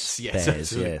bears, jets. Yes, bears,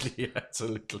 absolutely. Yes. Yeah,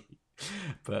 absolutely.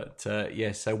 But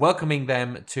yes, so welcoming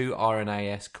them to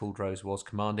RNAS, Culdrose was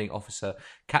Commanding Officer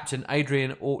Captain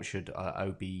Adrian Orchard,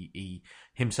 OBE,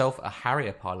 himself a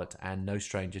Harrier pilot and no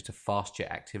stranger to fast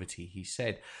jet activity. He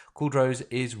said, Culdrose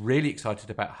is really excited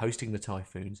about hosting the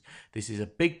Typhoons. This is a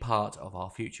big part of our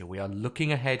future. We are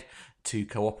looking ahead to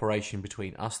cooperation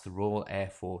between us, the Royal Air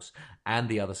Force, and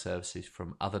the other services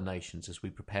from other nations as we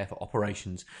prepare for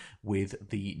operations with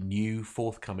the new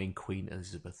forthcoming Queen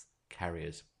Elizabeth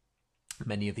carriers.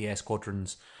 Many of the air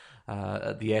squadrons,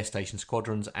 the air station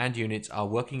squadrons and units are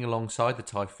working alongside the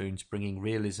Typhoons, bringing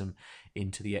realism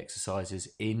into the exercises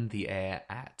in the air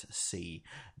at sea.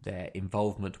 Their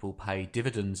involvement will pay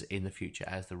dividends in the future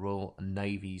as the Royal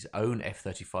Navy's own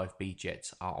F-35B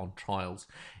jets are on trials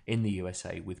in the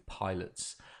USA with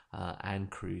pilots and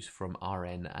crews from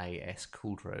RNAS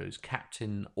Culdrose.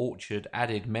 Captain Orchard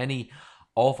added many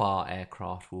of our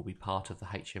aircraft will be part of the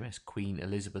HMS Queen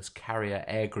Elizabeth's Carrier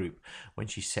Air Group when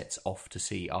she sets off to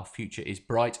sea. Our future is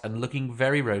bright and looking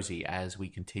very rosy as we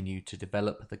continue to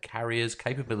develop the carrier's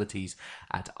capabilities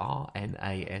at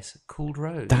RNAS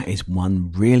Culdrose. That is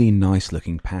one really nice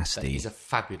looking pasty. That is a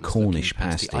fabulous Cornish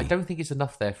pasty. I don't think it's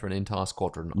enough there for an entire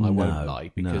squadron, I won't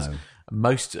lie, because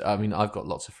I've got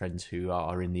lots of friends who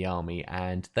are in the army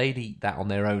and they'd eat that on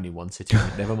their own in one sitting.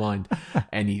 never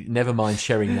mind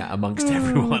sharing that amongst everyone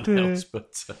else.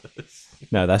 But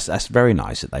no, that's very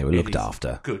nice that they were looked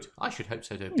after. Good. I should hope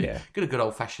so too. Yeah. Good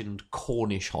old fashioned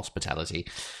Cornish hospitality.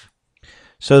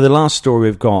 So the last story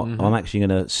we've got, I'm actually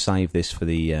going to save this for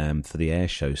the air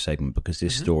show segment because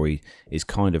this story is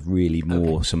kind of really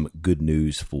more some good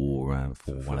news for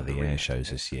one of the air shows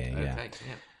this year. Yeah. Okay,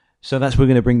 yeah. So we're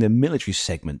going to bring the military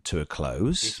segment to a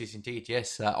close. It is indeed,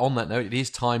 yes. On that note, it is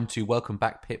time to welcome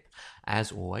back Pip,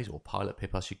 as always, or Pilot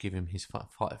Pip. I should give him his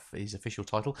official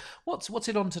title. What's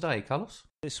it on today, Carlos?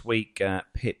 This week,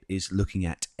 Pip is looking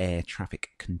at air traffic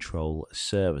control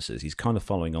services. He's kind of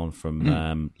following on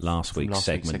from last week's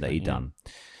segment that he'd done.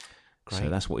 Great. So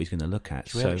that's what he's going to look at.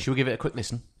 Should we give it a quick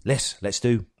listen? Let's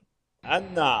do.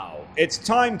 And now, it's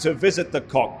time to visit the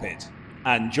cockpit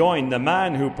and join the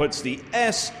man who puts the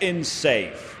S in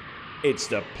safe. It's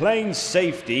the plane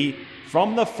safety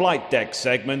from the flight deck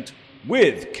segment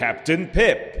with Captain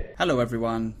Pip. Hello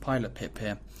everyone, Pilot Pip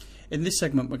here. In this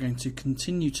segment we're going to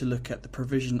continue to look at the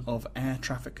provision of air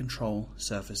traffic control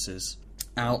services.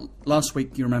 Last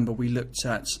week, you remember, we looked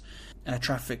at air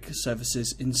traffic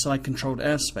services inside controlled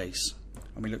airspace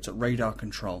and we looked at radar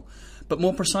control. But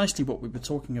more precisely what we were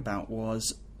talking about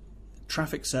was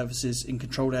traffic services in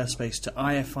controlled airspace to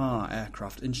IFR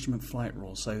aircraft, instrument flight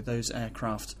rules, so those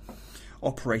aircraft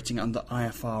operating under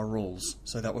IFR rules.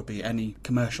 So that would be any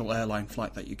commercial airline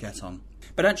flight that you get on.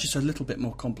 But actually it's a little bit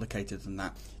more complicated than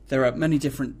that. There are many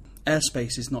different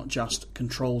airspaces, not just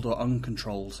controlled or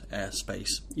uncontrolled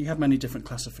airspace. You have many different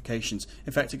classifications.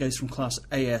 In fact, it goes from Class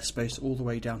A airspace all the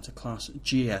way down to Class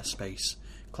G airspace.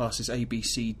 Classes A, B,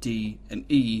 C, D and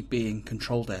E being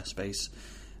controlled airspace,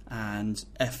 and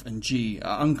F and G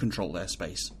are uncontrolled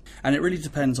airspace. And it really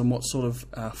depends on what sort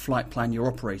of flight plan you're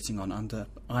operating on under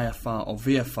IFR or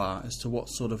VFR as to what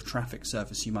sort of traffic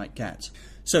service you might get.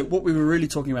 So what we were really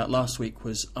talking about last week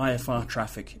was IFR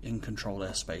traffic in controlled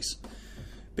airspace.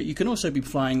 But you can also be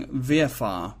flying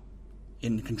VFR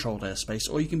in controlled airspace,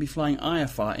 or you can be flying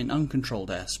IFR in uncontrolled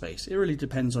airspace. It really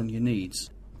depends on your needs.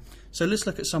 So let's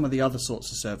look at some of the other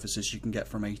sorts of services you can get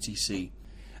from ATC.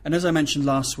 And as I mentioned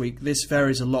last week, this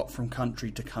varies a lot from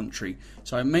country to country.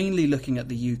 So I'm mainly looking at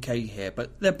the UK here,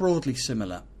 but they're broadly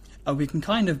similar. We can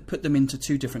kind of put them into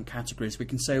two different categories. We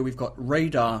can say we've got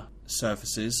radar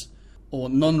services or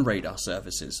non-radar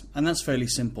services, and that's fairly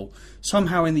simple.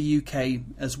 Somehow in the UK,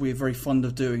 as we're very fond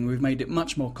of doing, we've made it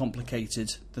much more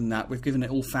complicated than that. We've given it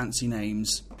all fancy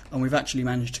names, and we've actually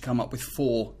managed to come up with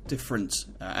 4 different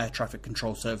air traffic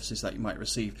control services that you might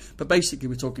receive. But basically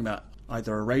we're talking about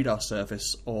either a radar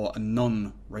service or a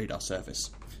non-radar service.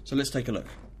 So let's take a look.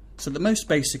 So the most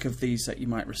basic of these that you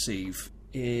might receive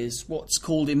is what's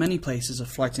called in many places a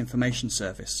flight information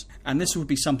service. And this would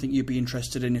be something you'd be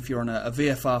interested in if you're on a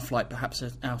VFR flight, perhaps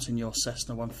out in your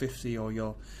Cessna 150 or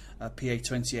your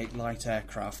PA-28 light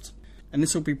aircraft. And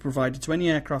this will be provided to any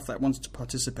aircraft that wants to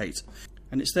participate.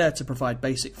 And it's there to provide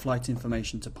basic flight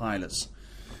information to pilots.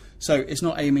 So it's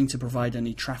not aiming to provide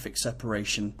any traffic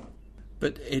separation,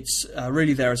 but it's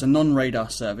really there as a non-radar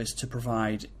service to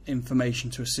provide information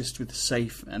to assist with the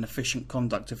safe and efficient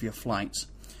conduct of your flights.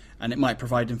 And it might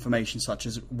provide information such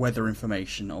as weather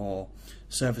information or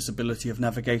serviceability of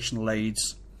navigational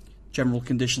aids, general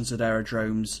conditions at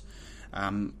aerodromes,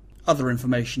 other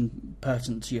information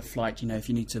pertinent to your flight, if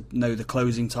you need to know the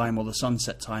closing time or the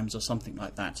sunset times or something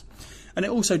like that. And it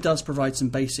also does provide some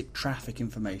basic traffic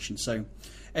information. So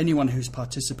anyone who's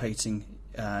participating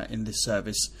in this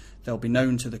service, they'll be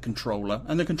known to the controller,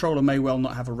 and the controller may well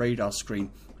not have a radar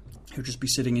screen. He'll just be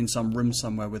sitting in some room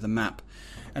somewhere with a map.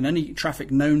 And any traffic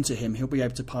known to him, he'll be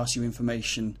able to pass you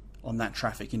information on that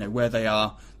traffic, where they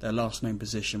are, their last known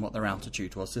position, what their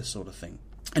altitude was, this sort of thing.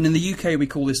 And in the UK, we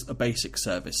call this a basic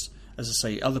service. As I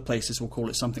say, other places will call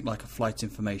it something like a flight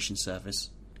information service.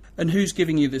 And who's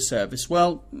giving you this service?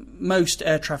 Well, most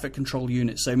air traffic control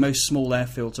units, so most small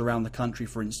airfields around the country,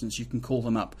 for instance, you can call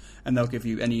them up and they'll give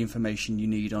you any information you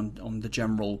need on the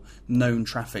general known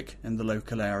traffic in the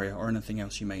local area or anything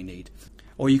else you may need.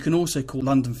 Or you can also call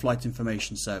London Flight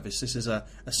Information Service. This is a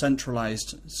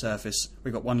centralised service.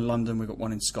 We've got one in London, we've got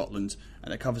one in Scotland,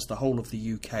 and it covers the whole of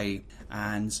the UK,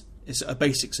 and it's a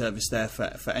basic service there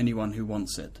for anyone who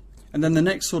wants it. And then the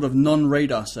next sort of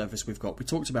non-radar service we've got, we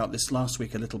talked about this last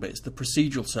week a little bit, it's the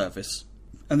procedural service.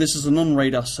 And this is a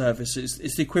non-radar service.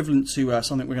 It's the equivalent to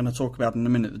something we're going to talk about in a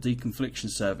minute, the deconfliction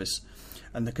service.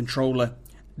 And the controller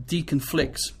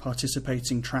deconflicts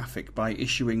participating traffic by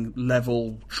issuing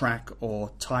level, track,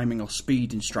 or timing or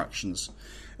speed instructions.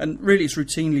 And really it's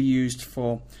routinely used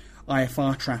for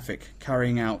IFR traffic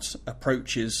carrying out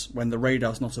approaches when the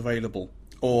radar's not available,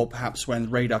 or perhaps when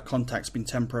radar contact's been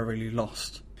temporarily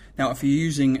lost. Now, if you're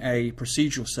using a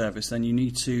procedural service, then you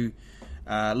need to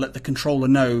let the controller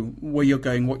know where you're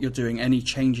going, what you're doing, any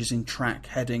changes in track,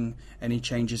 heading, any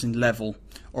changes in level,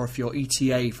 or if your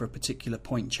ETA for a particular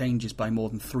point changes by more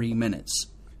than 3 minutes.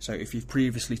 So if you've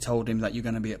previously told him that you're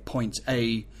going to be at point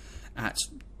A at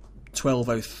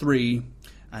 12:03,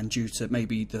 and due to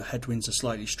maybe the headwinds are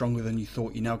slightly stronger than you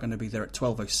thought, you're now going to be there at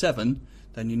 12:07,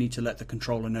 then you need to let the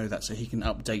controller know that so he can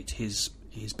update his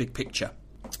big picture.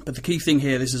 But the key thing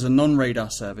here, this is a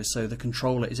non-radar service, so the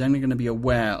controller is only going to be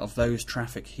aware of those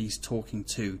traffic he's talking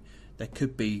to. There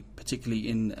could be, particularly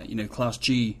in Class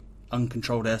G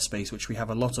uncontrolled airspace, which we have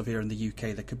a lot of here in the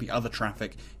UK, there could be other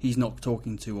traffic he's not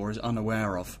talking to or is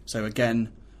unaware of. So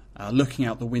again, looking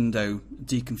out the window,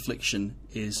 deconfliction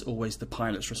is always the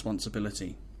pilot's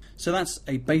responsibility. So that's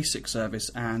a basic service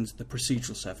and the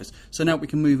procedural service. So now we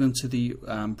can move on to the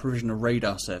provision of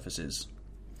radar services.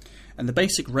 And the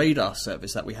basic radar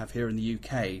service that we have here in the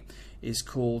UK is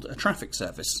called a traffic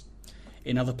service.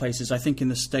 In other places, I think in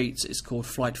the States, it's called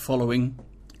flight following,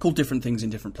 called different things in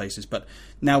different places, but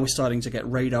now we're starting to get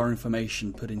radar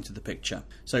information put into the picture.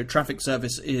 So traffic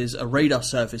service is a radar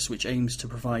service which aims to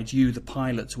provide you, the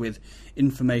pilot, with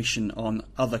information on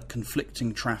other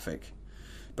conflicting traffic.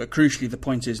 But crucially, the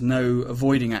point is no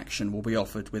avoiding action will be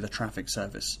offered with a traffic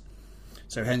service.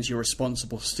 So hence you're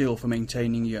responsible still for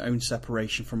maintaining your own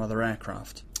separation from other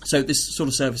aircraft. So this sort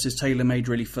of service is tailor-made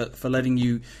really for letting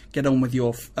you get on with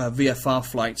your VFR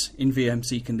flight in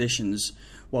VMC conditions,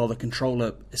 while the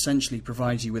controller essentially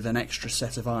provides you with an extra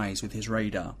set of eyes with his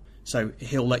radar. So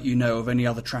he'll let you know of any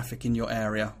other traffic in your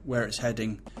area, where it's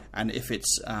heading, and if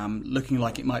it's looking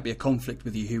like it might be a conflict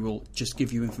with you, he will just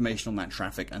give you information on that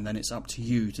traffic, and then it's up to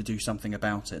you to do something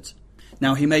about it.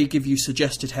 Now, he may give you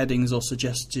suggested headings or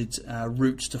suggested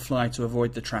routes to fly to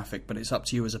avoid the traffic, but it's up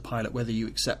to you as a pilot whether you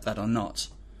accept that or not.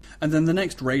 And then the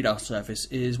next radar service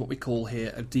is what we call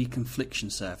here a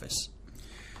deconfliction service.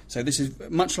 So this is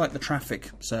much like the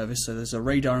traffic service, so there's a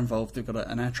radar involved, they've got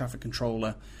an air traffic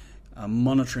controller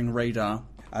monitoring radar,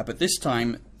 but this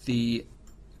time the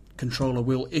controller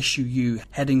will issue you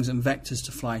headings and vectors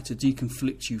to fly to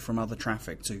deconflict you from other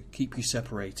traffic, to keep you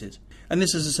separated. And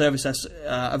this is a service that's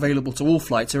available to all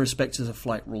flights, irrespective of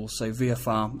flight rules, so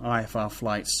VFR, IFR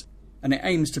flights. And it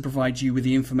aims to provide you with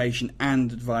the information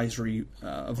and advisory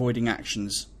avoiding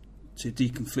actions to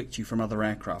deconflict you from other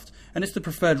aircraft. And it's the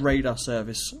preferred radar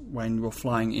service when you're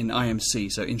flying in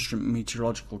IMC, so instrument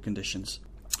meteorological conditions.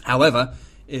 However,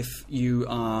 if you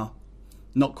are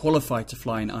not qualified to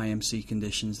fly in IMC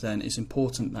conditions, then it's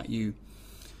important that you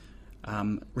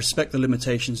respect the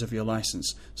limitations of your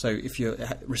license. So if you're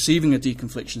receiving a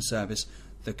deconfliction service,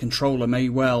 the controller may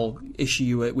well issue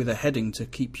you with a heading to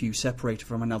keep you separated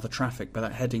from another traffic, but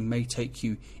that heading may take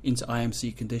you into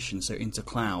IMC conditions, so into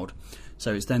cloud.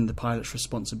 So it's then the pilot's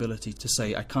responsibility to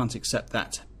say, I can't accept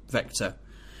that vector,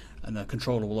 and the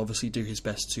controller will obviously do his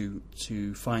best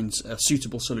to find a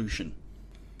suitable solution.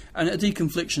 And a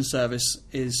deconfliction service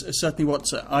is certainly what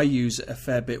I use a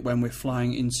fair bit when we're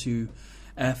flying into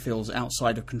airfields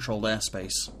outside of controlled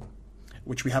airspace,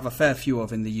 which we have a fair few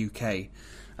of in the UK.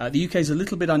 The UK is a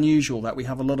little bit unusual that we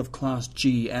have a lot of Class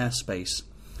G airspace,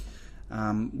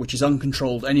 which is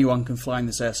uncontrolled. Anyone can fly in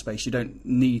this airspace. You don't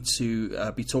need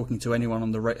to be talking to anyone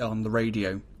on the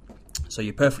radio. So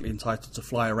you're perfectly entitled to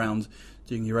fly around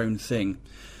doing your own thing.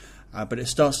 But it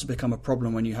starts to become a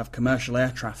problem when you have commercial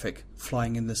air traffic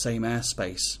flying in the same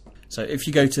airspace. So if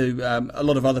you go to a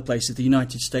lot of other places, the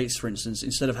United States, for instance,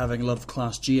 instead of having a lot of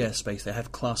Class G airspace, they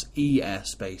have Class E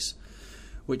airspace,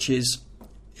 which is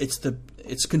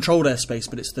it's controlled airspace,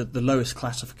 but it's the lowest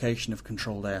classification of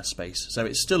controlled airspace. So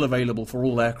it's still available for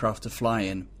all aircraft to fly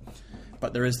in,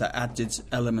 but there is that added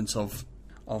element of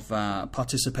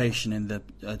participation in the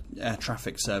air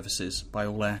traffic services by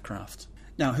all aircraft.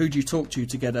 Now, who do you talk to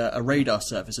get a radar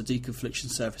service, a deconfliction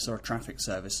service, or a traffic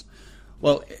service?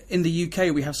 Well, in the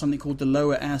UK, we have something called the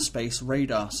Lower Airspace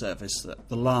Radar Service,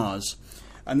 the LARS.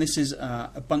 And this is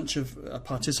a bunch of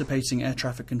participating air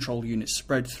traffic control units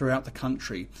spread throughout the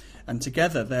country. And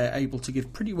together, they're able to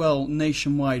give pretty well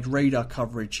nationwide radar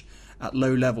coverage at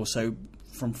low level. So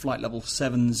from flight level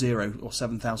 70 or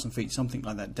 7,000 feet, something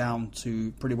like that, down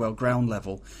to pretty well ground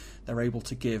level, they're able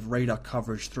to give radar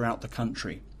coverage throughout the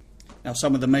country. Now,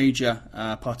 some of the major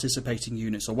participating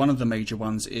units, or one of the major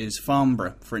ones, is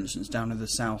Farnborough, for instance, down in the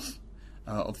south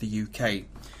of the UK.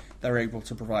 They're able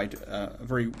to provide a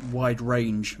very wide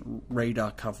range radar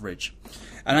coverage.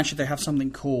 And actually, they have something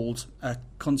called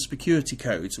conspicuity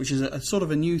codes, which is a sort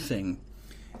of a new thing.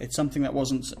 It's something that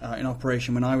wasn't in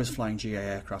operation when I was flying GA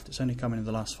aircraft. It's only come in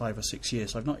the last 5 or 6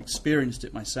 years, so I've not experienced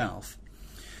it myself.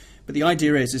 But the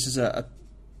idea is this is a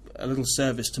little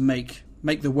service to make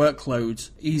the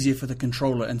workload easier for the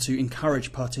controller and to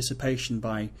encourage participation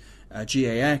by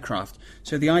GA aircraft.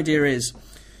 So the idea is,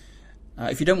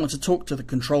 if you don't want to talk to the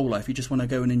controller, if you just want to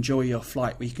go and enjoy your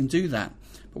flight, well, you can do that.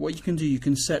 But what you can do, you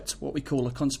can set what we call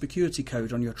a conspicuity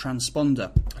code on your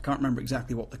transponder. I can't remember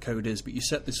exactly what the code is, but you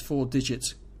set this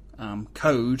 4-digit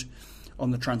code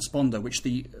on the transponder, which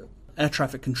the air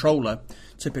traffic controller,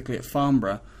 typically at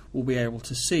Farnborough, will be able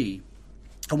to see.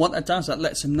 And what that does, that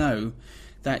lets him know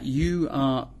that you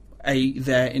are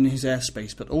there in his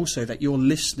airspace, but also that you're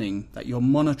listening, that you're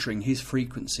monitoring his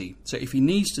frequency. So if he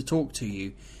needs to talk to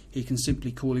you, he can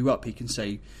simply call you up. He can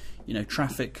say,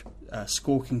 traffic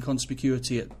squawking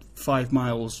conspicuity at 5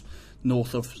 miles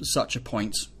north of such a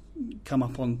point, come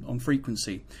up on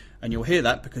frequency. And you'll hear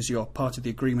that because your part of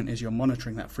the agreement is you're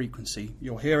monitoring that frequency.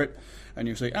 You'll hear it and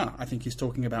you'll say, I think he's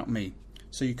talking about me.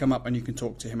 So you come up and you can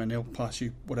talk to him and he'll pass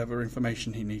you whatever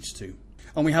information he needs to.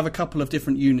 And we have a couple of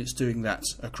different units doing that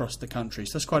across the country,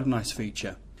 so that's quite a nice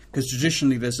feature. Because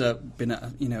traditionally there's been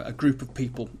a group of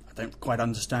people, I don't quite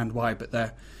understand why, but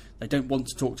they don't want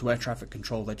to talk to air traffic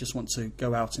control. They just want to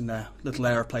go out in their little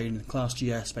aeroplane in Class G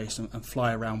airspace and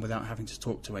fly around without having to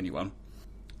talk to anyone.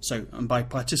 So, and by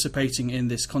participating in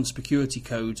this conspicuity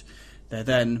code, they're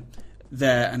then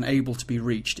there and able to be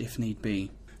reached if need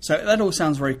be. So that all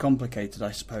sounds very complicated,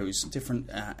 I suppose. Different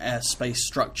airspace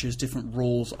structures, different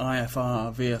rules,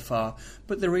 IFR, VFR.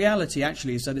 But the reality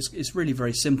actually is that it's really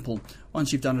very simple.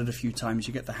 Once you've done it a few times,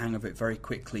 you get the hang of it very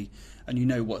quickly, and you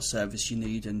know what service you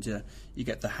need, and you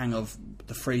get the hang of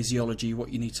the phraseology, what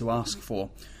you need to ask for.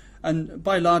 And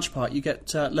by large part, you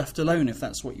get left alone if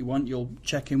that's what you want. You'll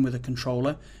check in with a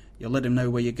controller, you'll let him know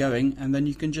where you're going, and then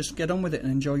you can just get on with it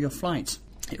and enjoy your flight.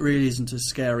 It really isn't as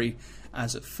scary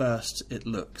as at first it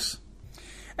looks.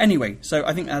 Anyway, so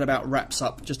I think that about wraps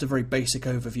up just a very basic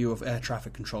overview of air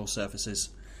traffic control services.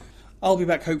 I'll be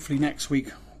back hopefully next week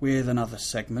with another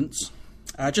segment.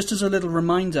 Just as a little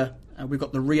reminder, we've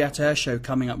got the Riyadh Air Show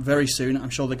coming up very soon. I'm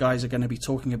sure the guys are going to be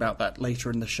talking about that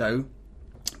later in the show.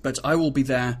 But I will be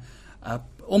there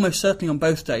almost certainly on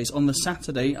both days. On the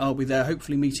Saturday, I'll be there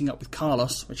hopefully meeting up with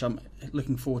Carlos, which I'm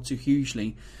looking forward to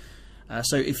hugely.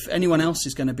 So if anyone else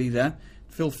is going to be there,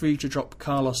 feel free to drop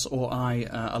Carlos or I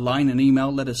a line, an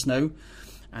email, let us know,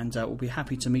 and we'll be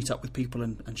happy to meet up with people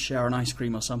and share an ice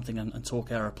cream or something and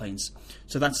talk aeroplanes.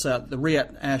 So that's the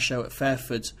Riyadh Air Show at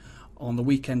Fairford on the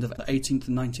weekend of the 18th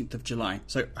and 19th of July.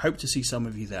 So hope to see some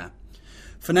of you there.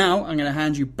 For now, I'm going to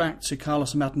hand you back to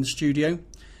Carlos and Matt in the studio,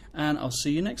 and I'll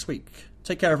see you next week.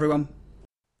 Take care, everyone.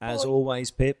 As always,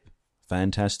 Pip,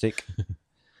 fantastic.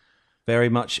 Very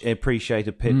much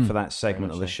appreciated, Pip, for that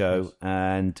segment of the show.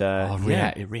 And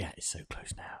Riyadh is so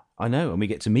close now. I know, and we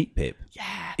get to meet Pip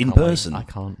in Can't person. wait. I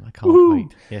can't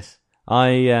wait. Yes.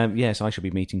 I shall be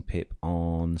meeting Pip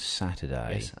on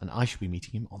Saturday. Yes, and I should be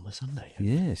meeting him on the Sunday.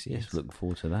 Yes. Look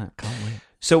forward to that. Can't wait.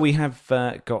 So we have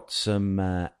got some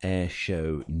air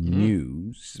show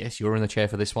news. Yes, you're in the chair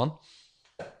for this one.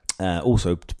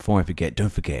 Also, before I forget, don't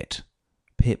forget,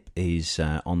 Pip is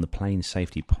on the Plane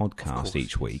Safety Podcast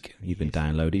each week. You can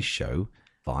download his show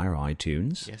via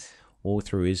iTunes or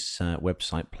through his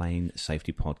website,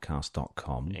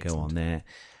 planesafetypodcast.com. Go on there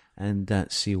and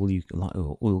see all you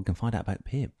can find out about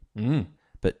Pip.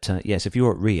 But yes, if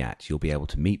you're at RIAT, you'll be able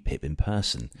to meet Pip in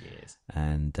person Yes.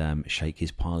 and shake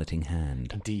his piloting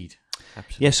hand. Indeed.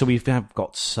 Absolutely. Yeah, so we have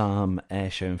got some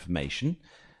airshow information,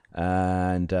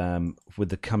 and with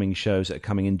the coming shows that are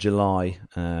coming in July,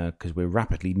 because we're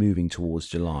rapidly moving towards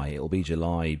July. It'll be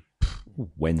July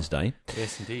Wednesday.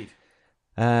 Yes, indeed.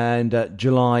 And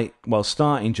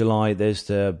starting July, there's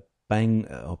the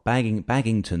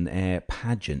Baggington Air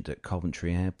Pageant at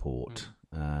Coventry Airport.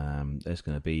 There's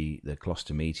going to be the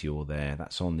Gloucester Meteor there.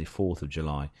 That's on the 4th of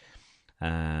July.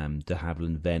 De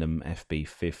Havilland Venom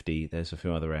FB50. There's a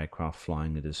few other aircraft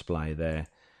flying the display there.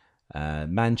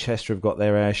 Manchester have got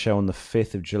their air show on the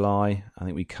 5th of July. I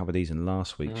think we covered these in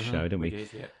last week's show, didn't we? We did,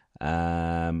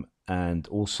 yeah. And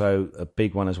also a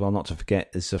big one as well, not to forget,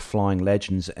 is the Flying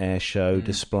Legends air show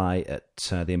display at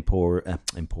the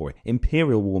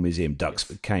Imperial War Museum,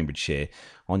 Duxford, Cambridgeshire,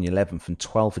 on the 11th and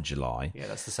 12th of July. Yeah,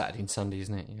 that's the Saturday and Sunday,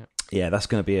 isn't it? Yeah. Yeah, that's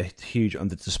going to be a huge... And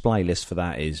the display list for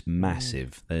that is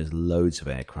massive. There's loads of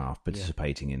aircraft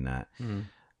participating in that.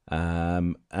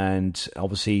 And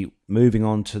obviously, moving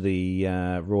on to the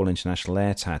Royal International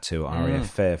Air Tattoo at RAF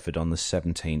Fairford on the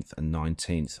 17th and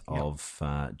 19th of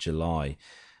July.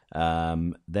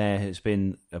 There has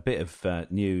been a bit of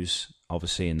news,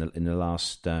 obviously, in the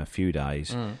last few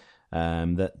days,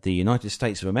 that the United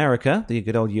States of America, the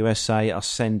good old USA, are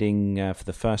sending, for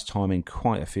the first time in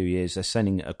quite a few years, they're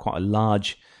sending quite a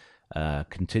large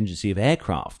contingency of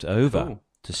aircraft over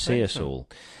to see us all.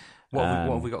 What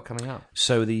have we got coming up?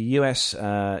 So the US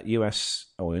or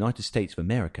United States of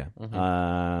America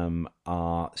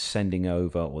are sending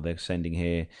over, or they're sending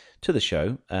here to the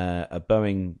show, a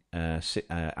Boeing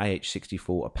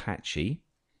AH-64 Apache,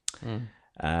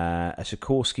 a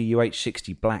Sikorsky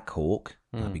UH-60 Black Hawk.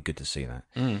 That'd be good to see that.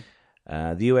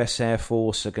 The US Air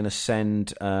Force are going to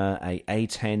send a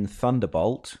A-10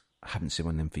 Thunderbolt. I haven't seen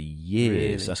one of them for years.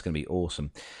 Really? That's going to be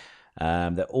awesome.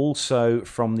 They're also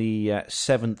from the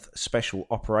 7th Special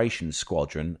Operations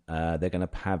Squadron. They're going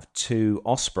to have 2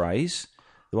 Ospreys,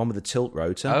 the one with the tilt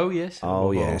rotor. Oh, yes.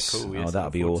 Oh, yes. Cool. Oh, that'll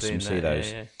be awesome to see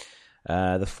those.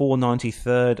 Yeah. The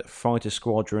 493rd Fighter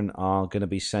Squadron are going to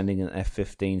be sending an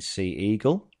F-15C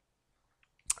Eagle.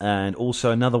 And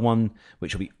also another one,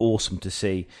 which will be awesome to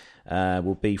see,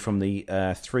 will be from the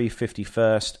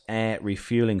 351st Air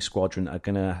Refueling Squadron, are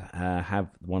going to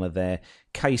have one of their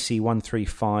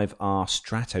KC-135R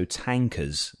Strato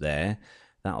tankers there.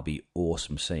 That'll be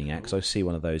awesome seeing that, because I see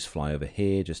one of those fly over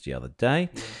here just the other day.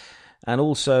 Yeah. And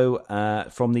also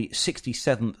from the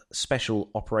 67th Special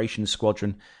Operations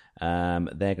Squadron, they're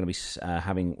going to be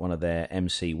having one of their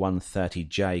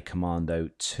MC-130J Commando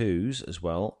 2s as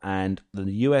well. And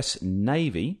the US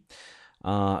Navy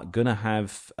are going to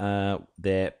have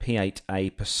their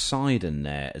P-8A Poseidon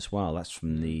there as well. That's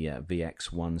from the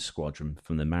VX-1 Squadron,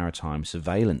 from the Maritime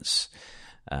Surveillance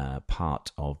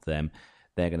part of them.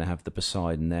 They're going to have the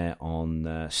Poseidon there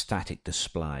on static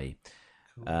display.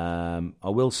 I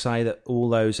will say that all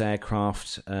those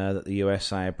aircraft that the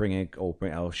USA are bringing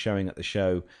or showing at the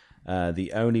show,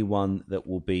 the only one that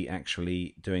will be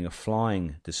actually doing a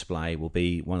flying display will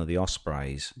be one of the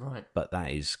Ospreys. Right. But that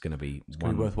is going to be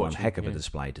worth one watching, heck of a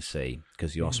display to see,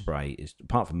 because the Osprey is,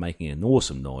 apart from making an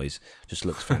awesome noise, just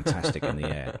looks fantastic in the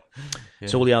air. Yeah.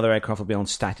 So all the other aircraft will be on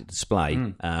static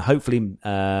display. Hopefully, me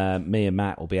and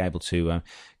Matt will be able to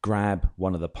grab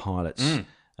one of the pilots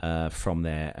from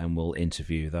there, and we'll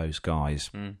interview those guys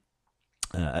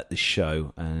at the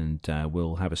show, and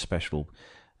we'll have a special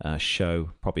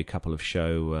show, probably a couple of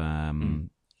show.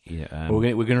 We're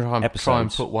going to try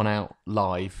and put one out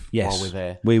live while we're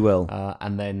there. We will,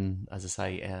 and then, as I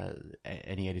say,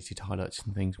 any edited highlights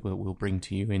and things we'll bring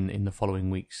to you in the following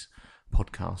week's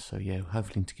podcast. So yeah,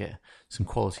 hopefully to get some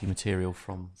quality material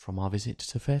from our visit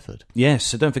to Fairford. Yes,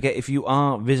 so don't forget, if you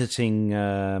are visiting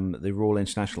the Royal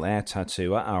International Air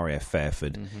Tattoo at RAF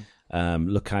Fairford,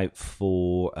 look out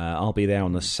for I'll be there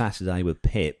on the Saturday with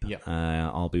Pip. Yep.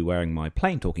 I'll be wearing my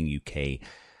Plain Talking UK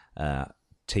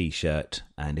T-shirt,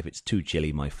 and if it's too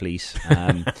chilly, my fleece.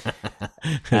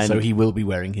 So he will be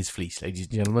wearing his fleece, ladies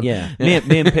and gentlemen. Yeah, me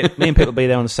and Pip will be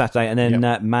there on the Saturday, and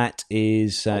then Matt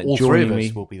is all joining three of me.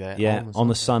 us will be there. Yeah, on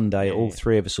the Sunday, all Yeah.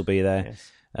 three of us will be there.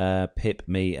 Yes. Pip,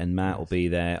 me, and Matt will be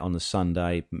there on the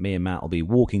Sunday. Me and Matt will be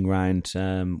walking around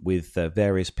with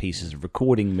various pieces of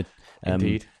recording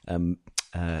Indeed.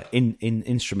 in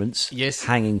instruments, Yes.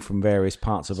 hanging from various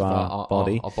parts of our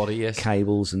body, our body, yes.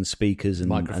 cables and speakers and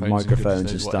Microphones microphones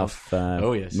and and stuff.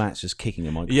 yes. Matt's just kicking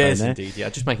a microphone Yes, there. indeed. Yeah,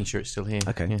 just making sure it's still here.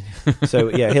 Okay. Yeah. So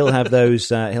yeah, he'll have those.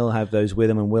 He'll have those with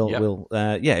him, and Yep. we'll.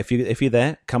 If you're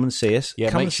there, come and see us.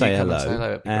 Yeah, come make and sure say you come hello, and say hello.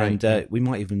 It'd be and great, yeah. we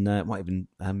might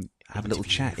even have a little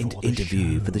chat, for the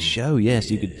interview show. for the show.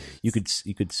 Yes, Yes.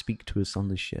 you could speak to us on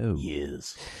the show.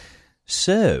 Yes.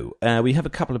 So, we have a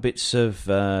couple of bits of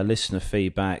listener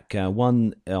feedback.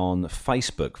 One on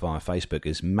Facebook, via Facebook,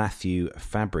 is Matthew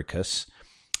Fabricus.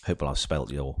 Hope I've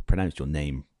pronounced your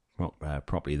name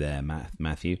properly there,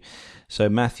 Matthew. So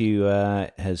Matthew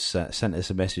has sent us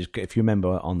a message. If you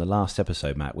remember on the last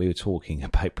episode, Matt, we were talking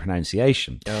about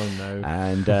pronunciation. Oh, no.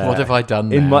 And What have I done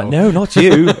now? No, not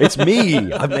you. It's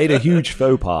me. I've made a huge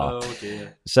faux pas. Oh,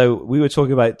 dear. So we were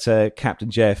talking about Captain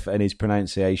Jeff and his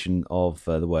pronunciation of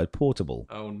the word portable.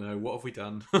 Oh, no. What have we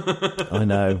done? I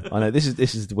know. This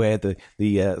is where the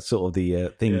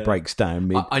thing breaks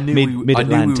down I knew mid we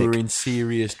Atlantic. were in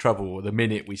serious trouble the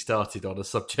minute we started on a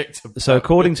subject. So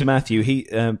according to Matthew,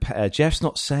 Jeff's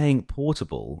not saying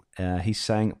portable. He's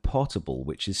saying potable,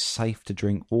 which is safe to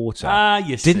drink water.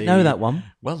 Yes. Didn't know that one.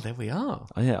 Well, there we are.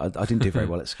 Oh, yeah, I didn't do very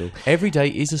well at school. Every day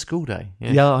is a school day.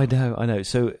 Yeah. Yeah, I know.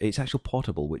 So it's actual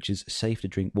potable, which is safe to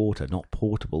drink water, not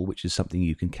portable, which is something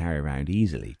you can carry around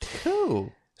easily.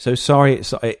 Cool. So sorry,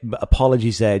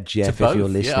 apologies there, Jeff, To if you're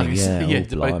both. listening. Yeah, oh,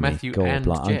 to both Matthew and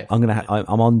Jeff.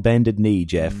 I'm on bended knee,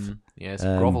 Jeff. Yes,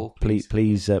 grovel, please.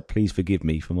 Please forgive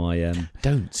me for my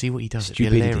Don't see what he does.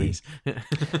 stupidity. It's hilarious.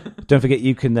 Don't forget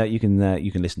you can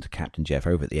listen to Captain Jeff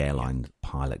over at the Airline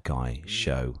Pilot Guy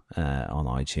show on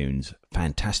iTunes.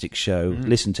 Fantastic show.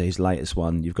 Listen to his latest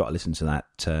one. You've got to listen to that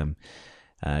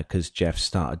because Jeff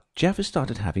has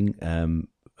started having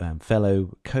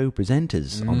fellow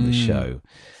co-presenters on the show.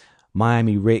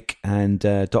 Miami Rick and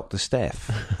Dr. Steph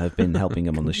have been helping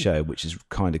him on the show, which is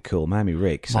kind of cool. Miami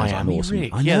Rick sounds like an awesome.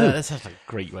 Rick. I Yeah, know. that sounds like a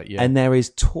great way. Yeah. And there is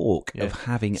talk Yeah. of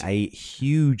having a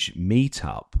huge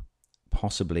meetup,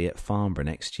 possibly at Farnborough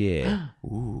next year,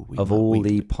 Ooh, of all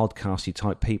the podcasty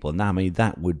type people. Now, I mean,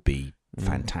 that would be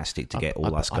fantastic to get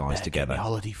all us I guys better get together. the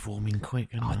holiday forming quick.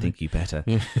 I think you better,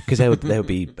 because there would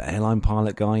be Airline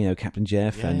Pilot Guy, Captain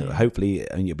Jeff, and hopefully,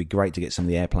 it'd be great to get some of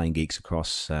the airplane geeks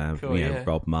across.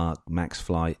 Rob, Mark, Max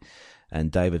Flight,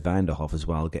 and David Vanderhoff as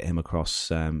well. Get him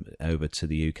across over to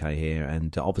the UK here,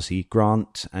 and obviously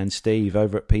Grant and Steve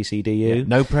over at PCDU. Yeah,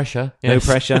 no pressure. No Yes.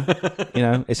 pressure.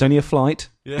 It's only a flight.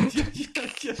 Yeah.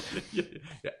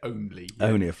 Only. Yeah.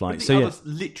 Only a flight. The So, other,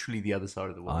 literally the other side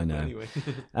of the world. I know. Anyway.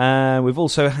 We've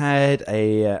also had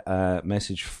a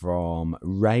message from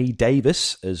Ray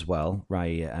Davis as well.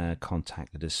 Ray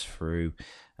contacted us through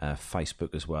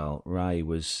Facebook as well. Ray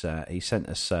he sent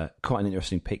us quite an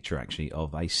interesting picture actually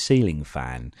of a ceiling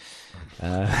fan.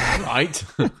 Right.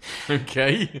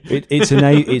 Okay. It's an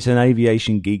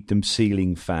aviation geekdom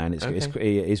ceiling fan.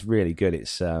 It's really good.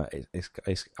 It's I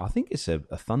think it's a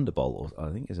Thunderbolt, or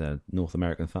I think it's a North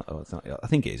American. I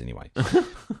think it is anyway.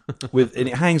 And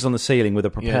it hangs on the ceiling with a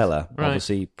propeller, right.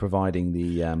 obviously providing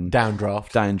the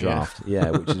Downdraft. Yeah,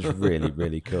 which is really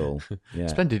really cool. Yeah.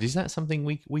 Splendid. Is that something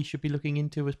we should be looking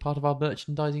into as part of our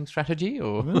merchandising strategy?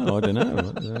 Or Well, I don't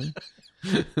know.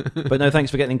 But no,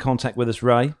 thanks for getting in contact with us,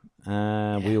 Ray.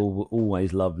 We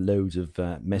always love loads of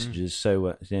messages.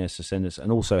 So send us,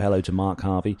 and also hello to Mark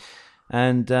Harvey,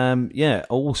 and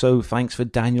also thanks for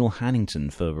Daniel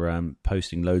Hannington for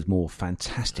posting loads more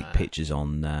fantastic pictures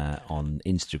on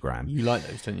Instagram. you like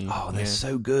those, don't you? Oh, they're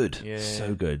so good, Yeah.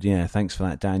 so good. Yeah, thanks for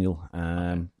that, Daniel.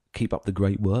 Keep up the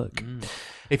great work.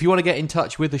 If you want to get in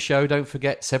touch with the show, don't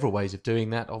forget several ways of doing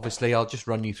that. Obviously, I'll just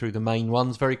run you through the main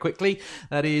ones very quickly.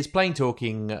 That is Plain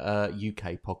Talking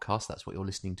UK podcast. That's what you're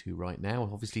listening to right now,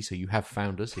 obviously, so you have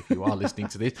found us if you are listening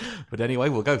to this. But anyway,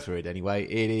 we'll go through it anyway.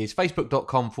 It is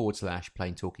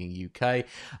facebook.com/Plain Talking UK.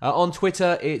 On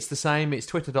Twitter, it's the same. It's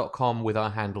twitter.com with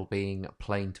our handle being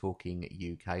Plain Talking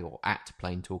UK, or at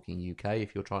Plain Talking UK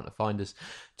if you're trying to find us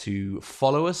to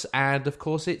follow us. And of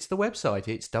course, it's the website.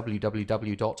 It's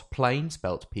www.plain,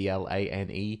 spelled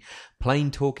Plane,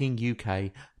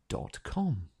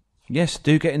 plaintalkinguk.com. Yes,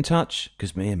 do get in touch,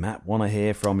 because me and Matt want to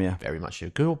hear from you. Very much so.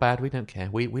 Good or bad, we don't care.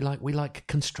 We like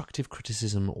constructive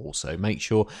criticism also. Make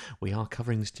sure we are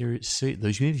covering the stories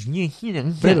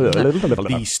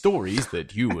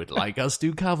that you would like us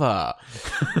to cover.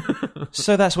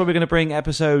 So that's where we're going to bring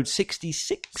episode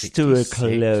 66 to a 66,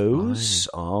 close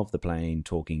of the Plain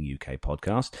Talking UK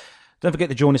podcast. Don't forget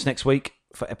to join us next week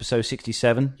for episode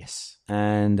 67. Yes.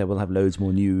 And we'll have loads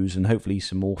more news and hopefully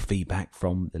some more feedback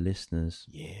from the listeners.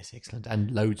 Yes, excellent.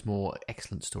 And loads more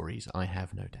excellent stories, I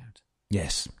have no doubt.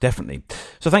 Yes, definitely.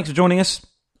 So thanks for joining us.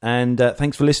 And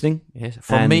thanks for listening. Yes,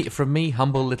 And- from me,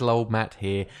 humble little old Matt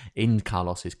here in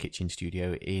Carlos's kitchen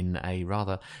studio in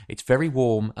it's very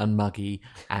warm and muggy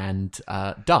and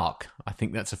dark. I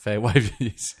think that's a fair way of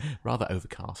it's rather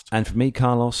overcast. And for me,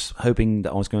 Carlos, hoping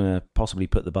that I was going to possibly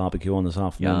put the barbecue on this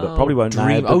afternoon, but Oh, probably won't now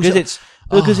dream-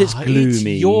 because it's gloomy. It's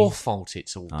your fault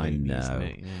it's all I gloomy, know. isn't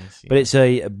it? Yes, But it's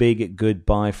a big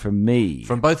goodbye from me.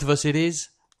 from both of us, it is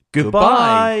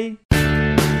Goodbye.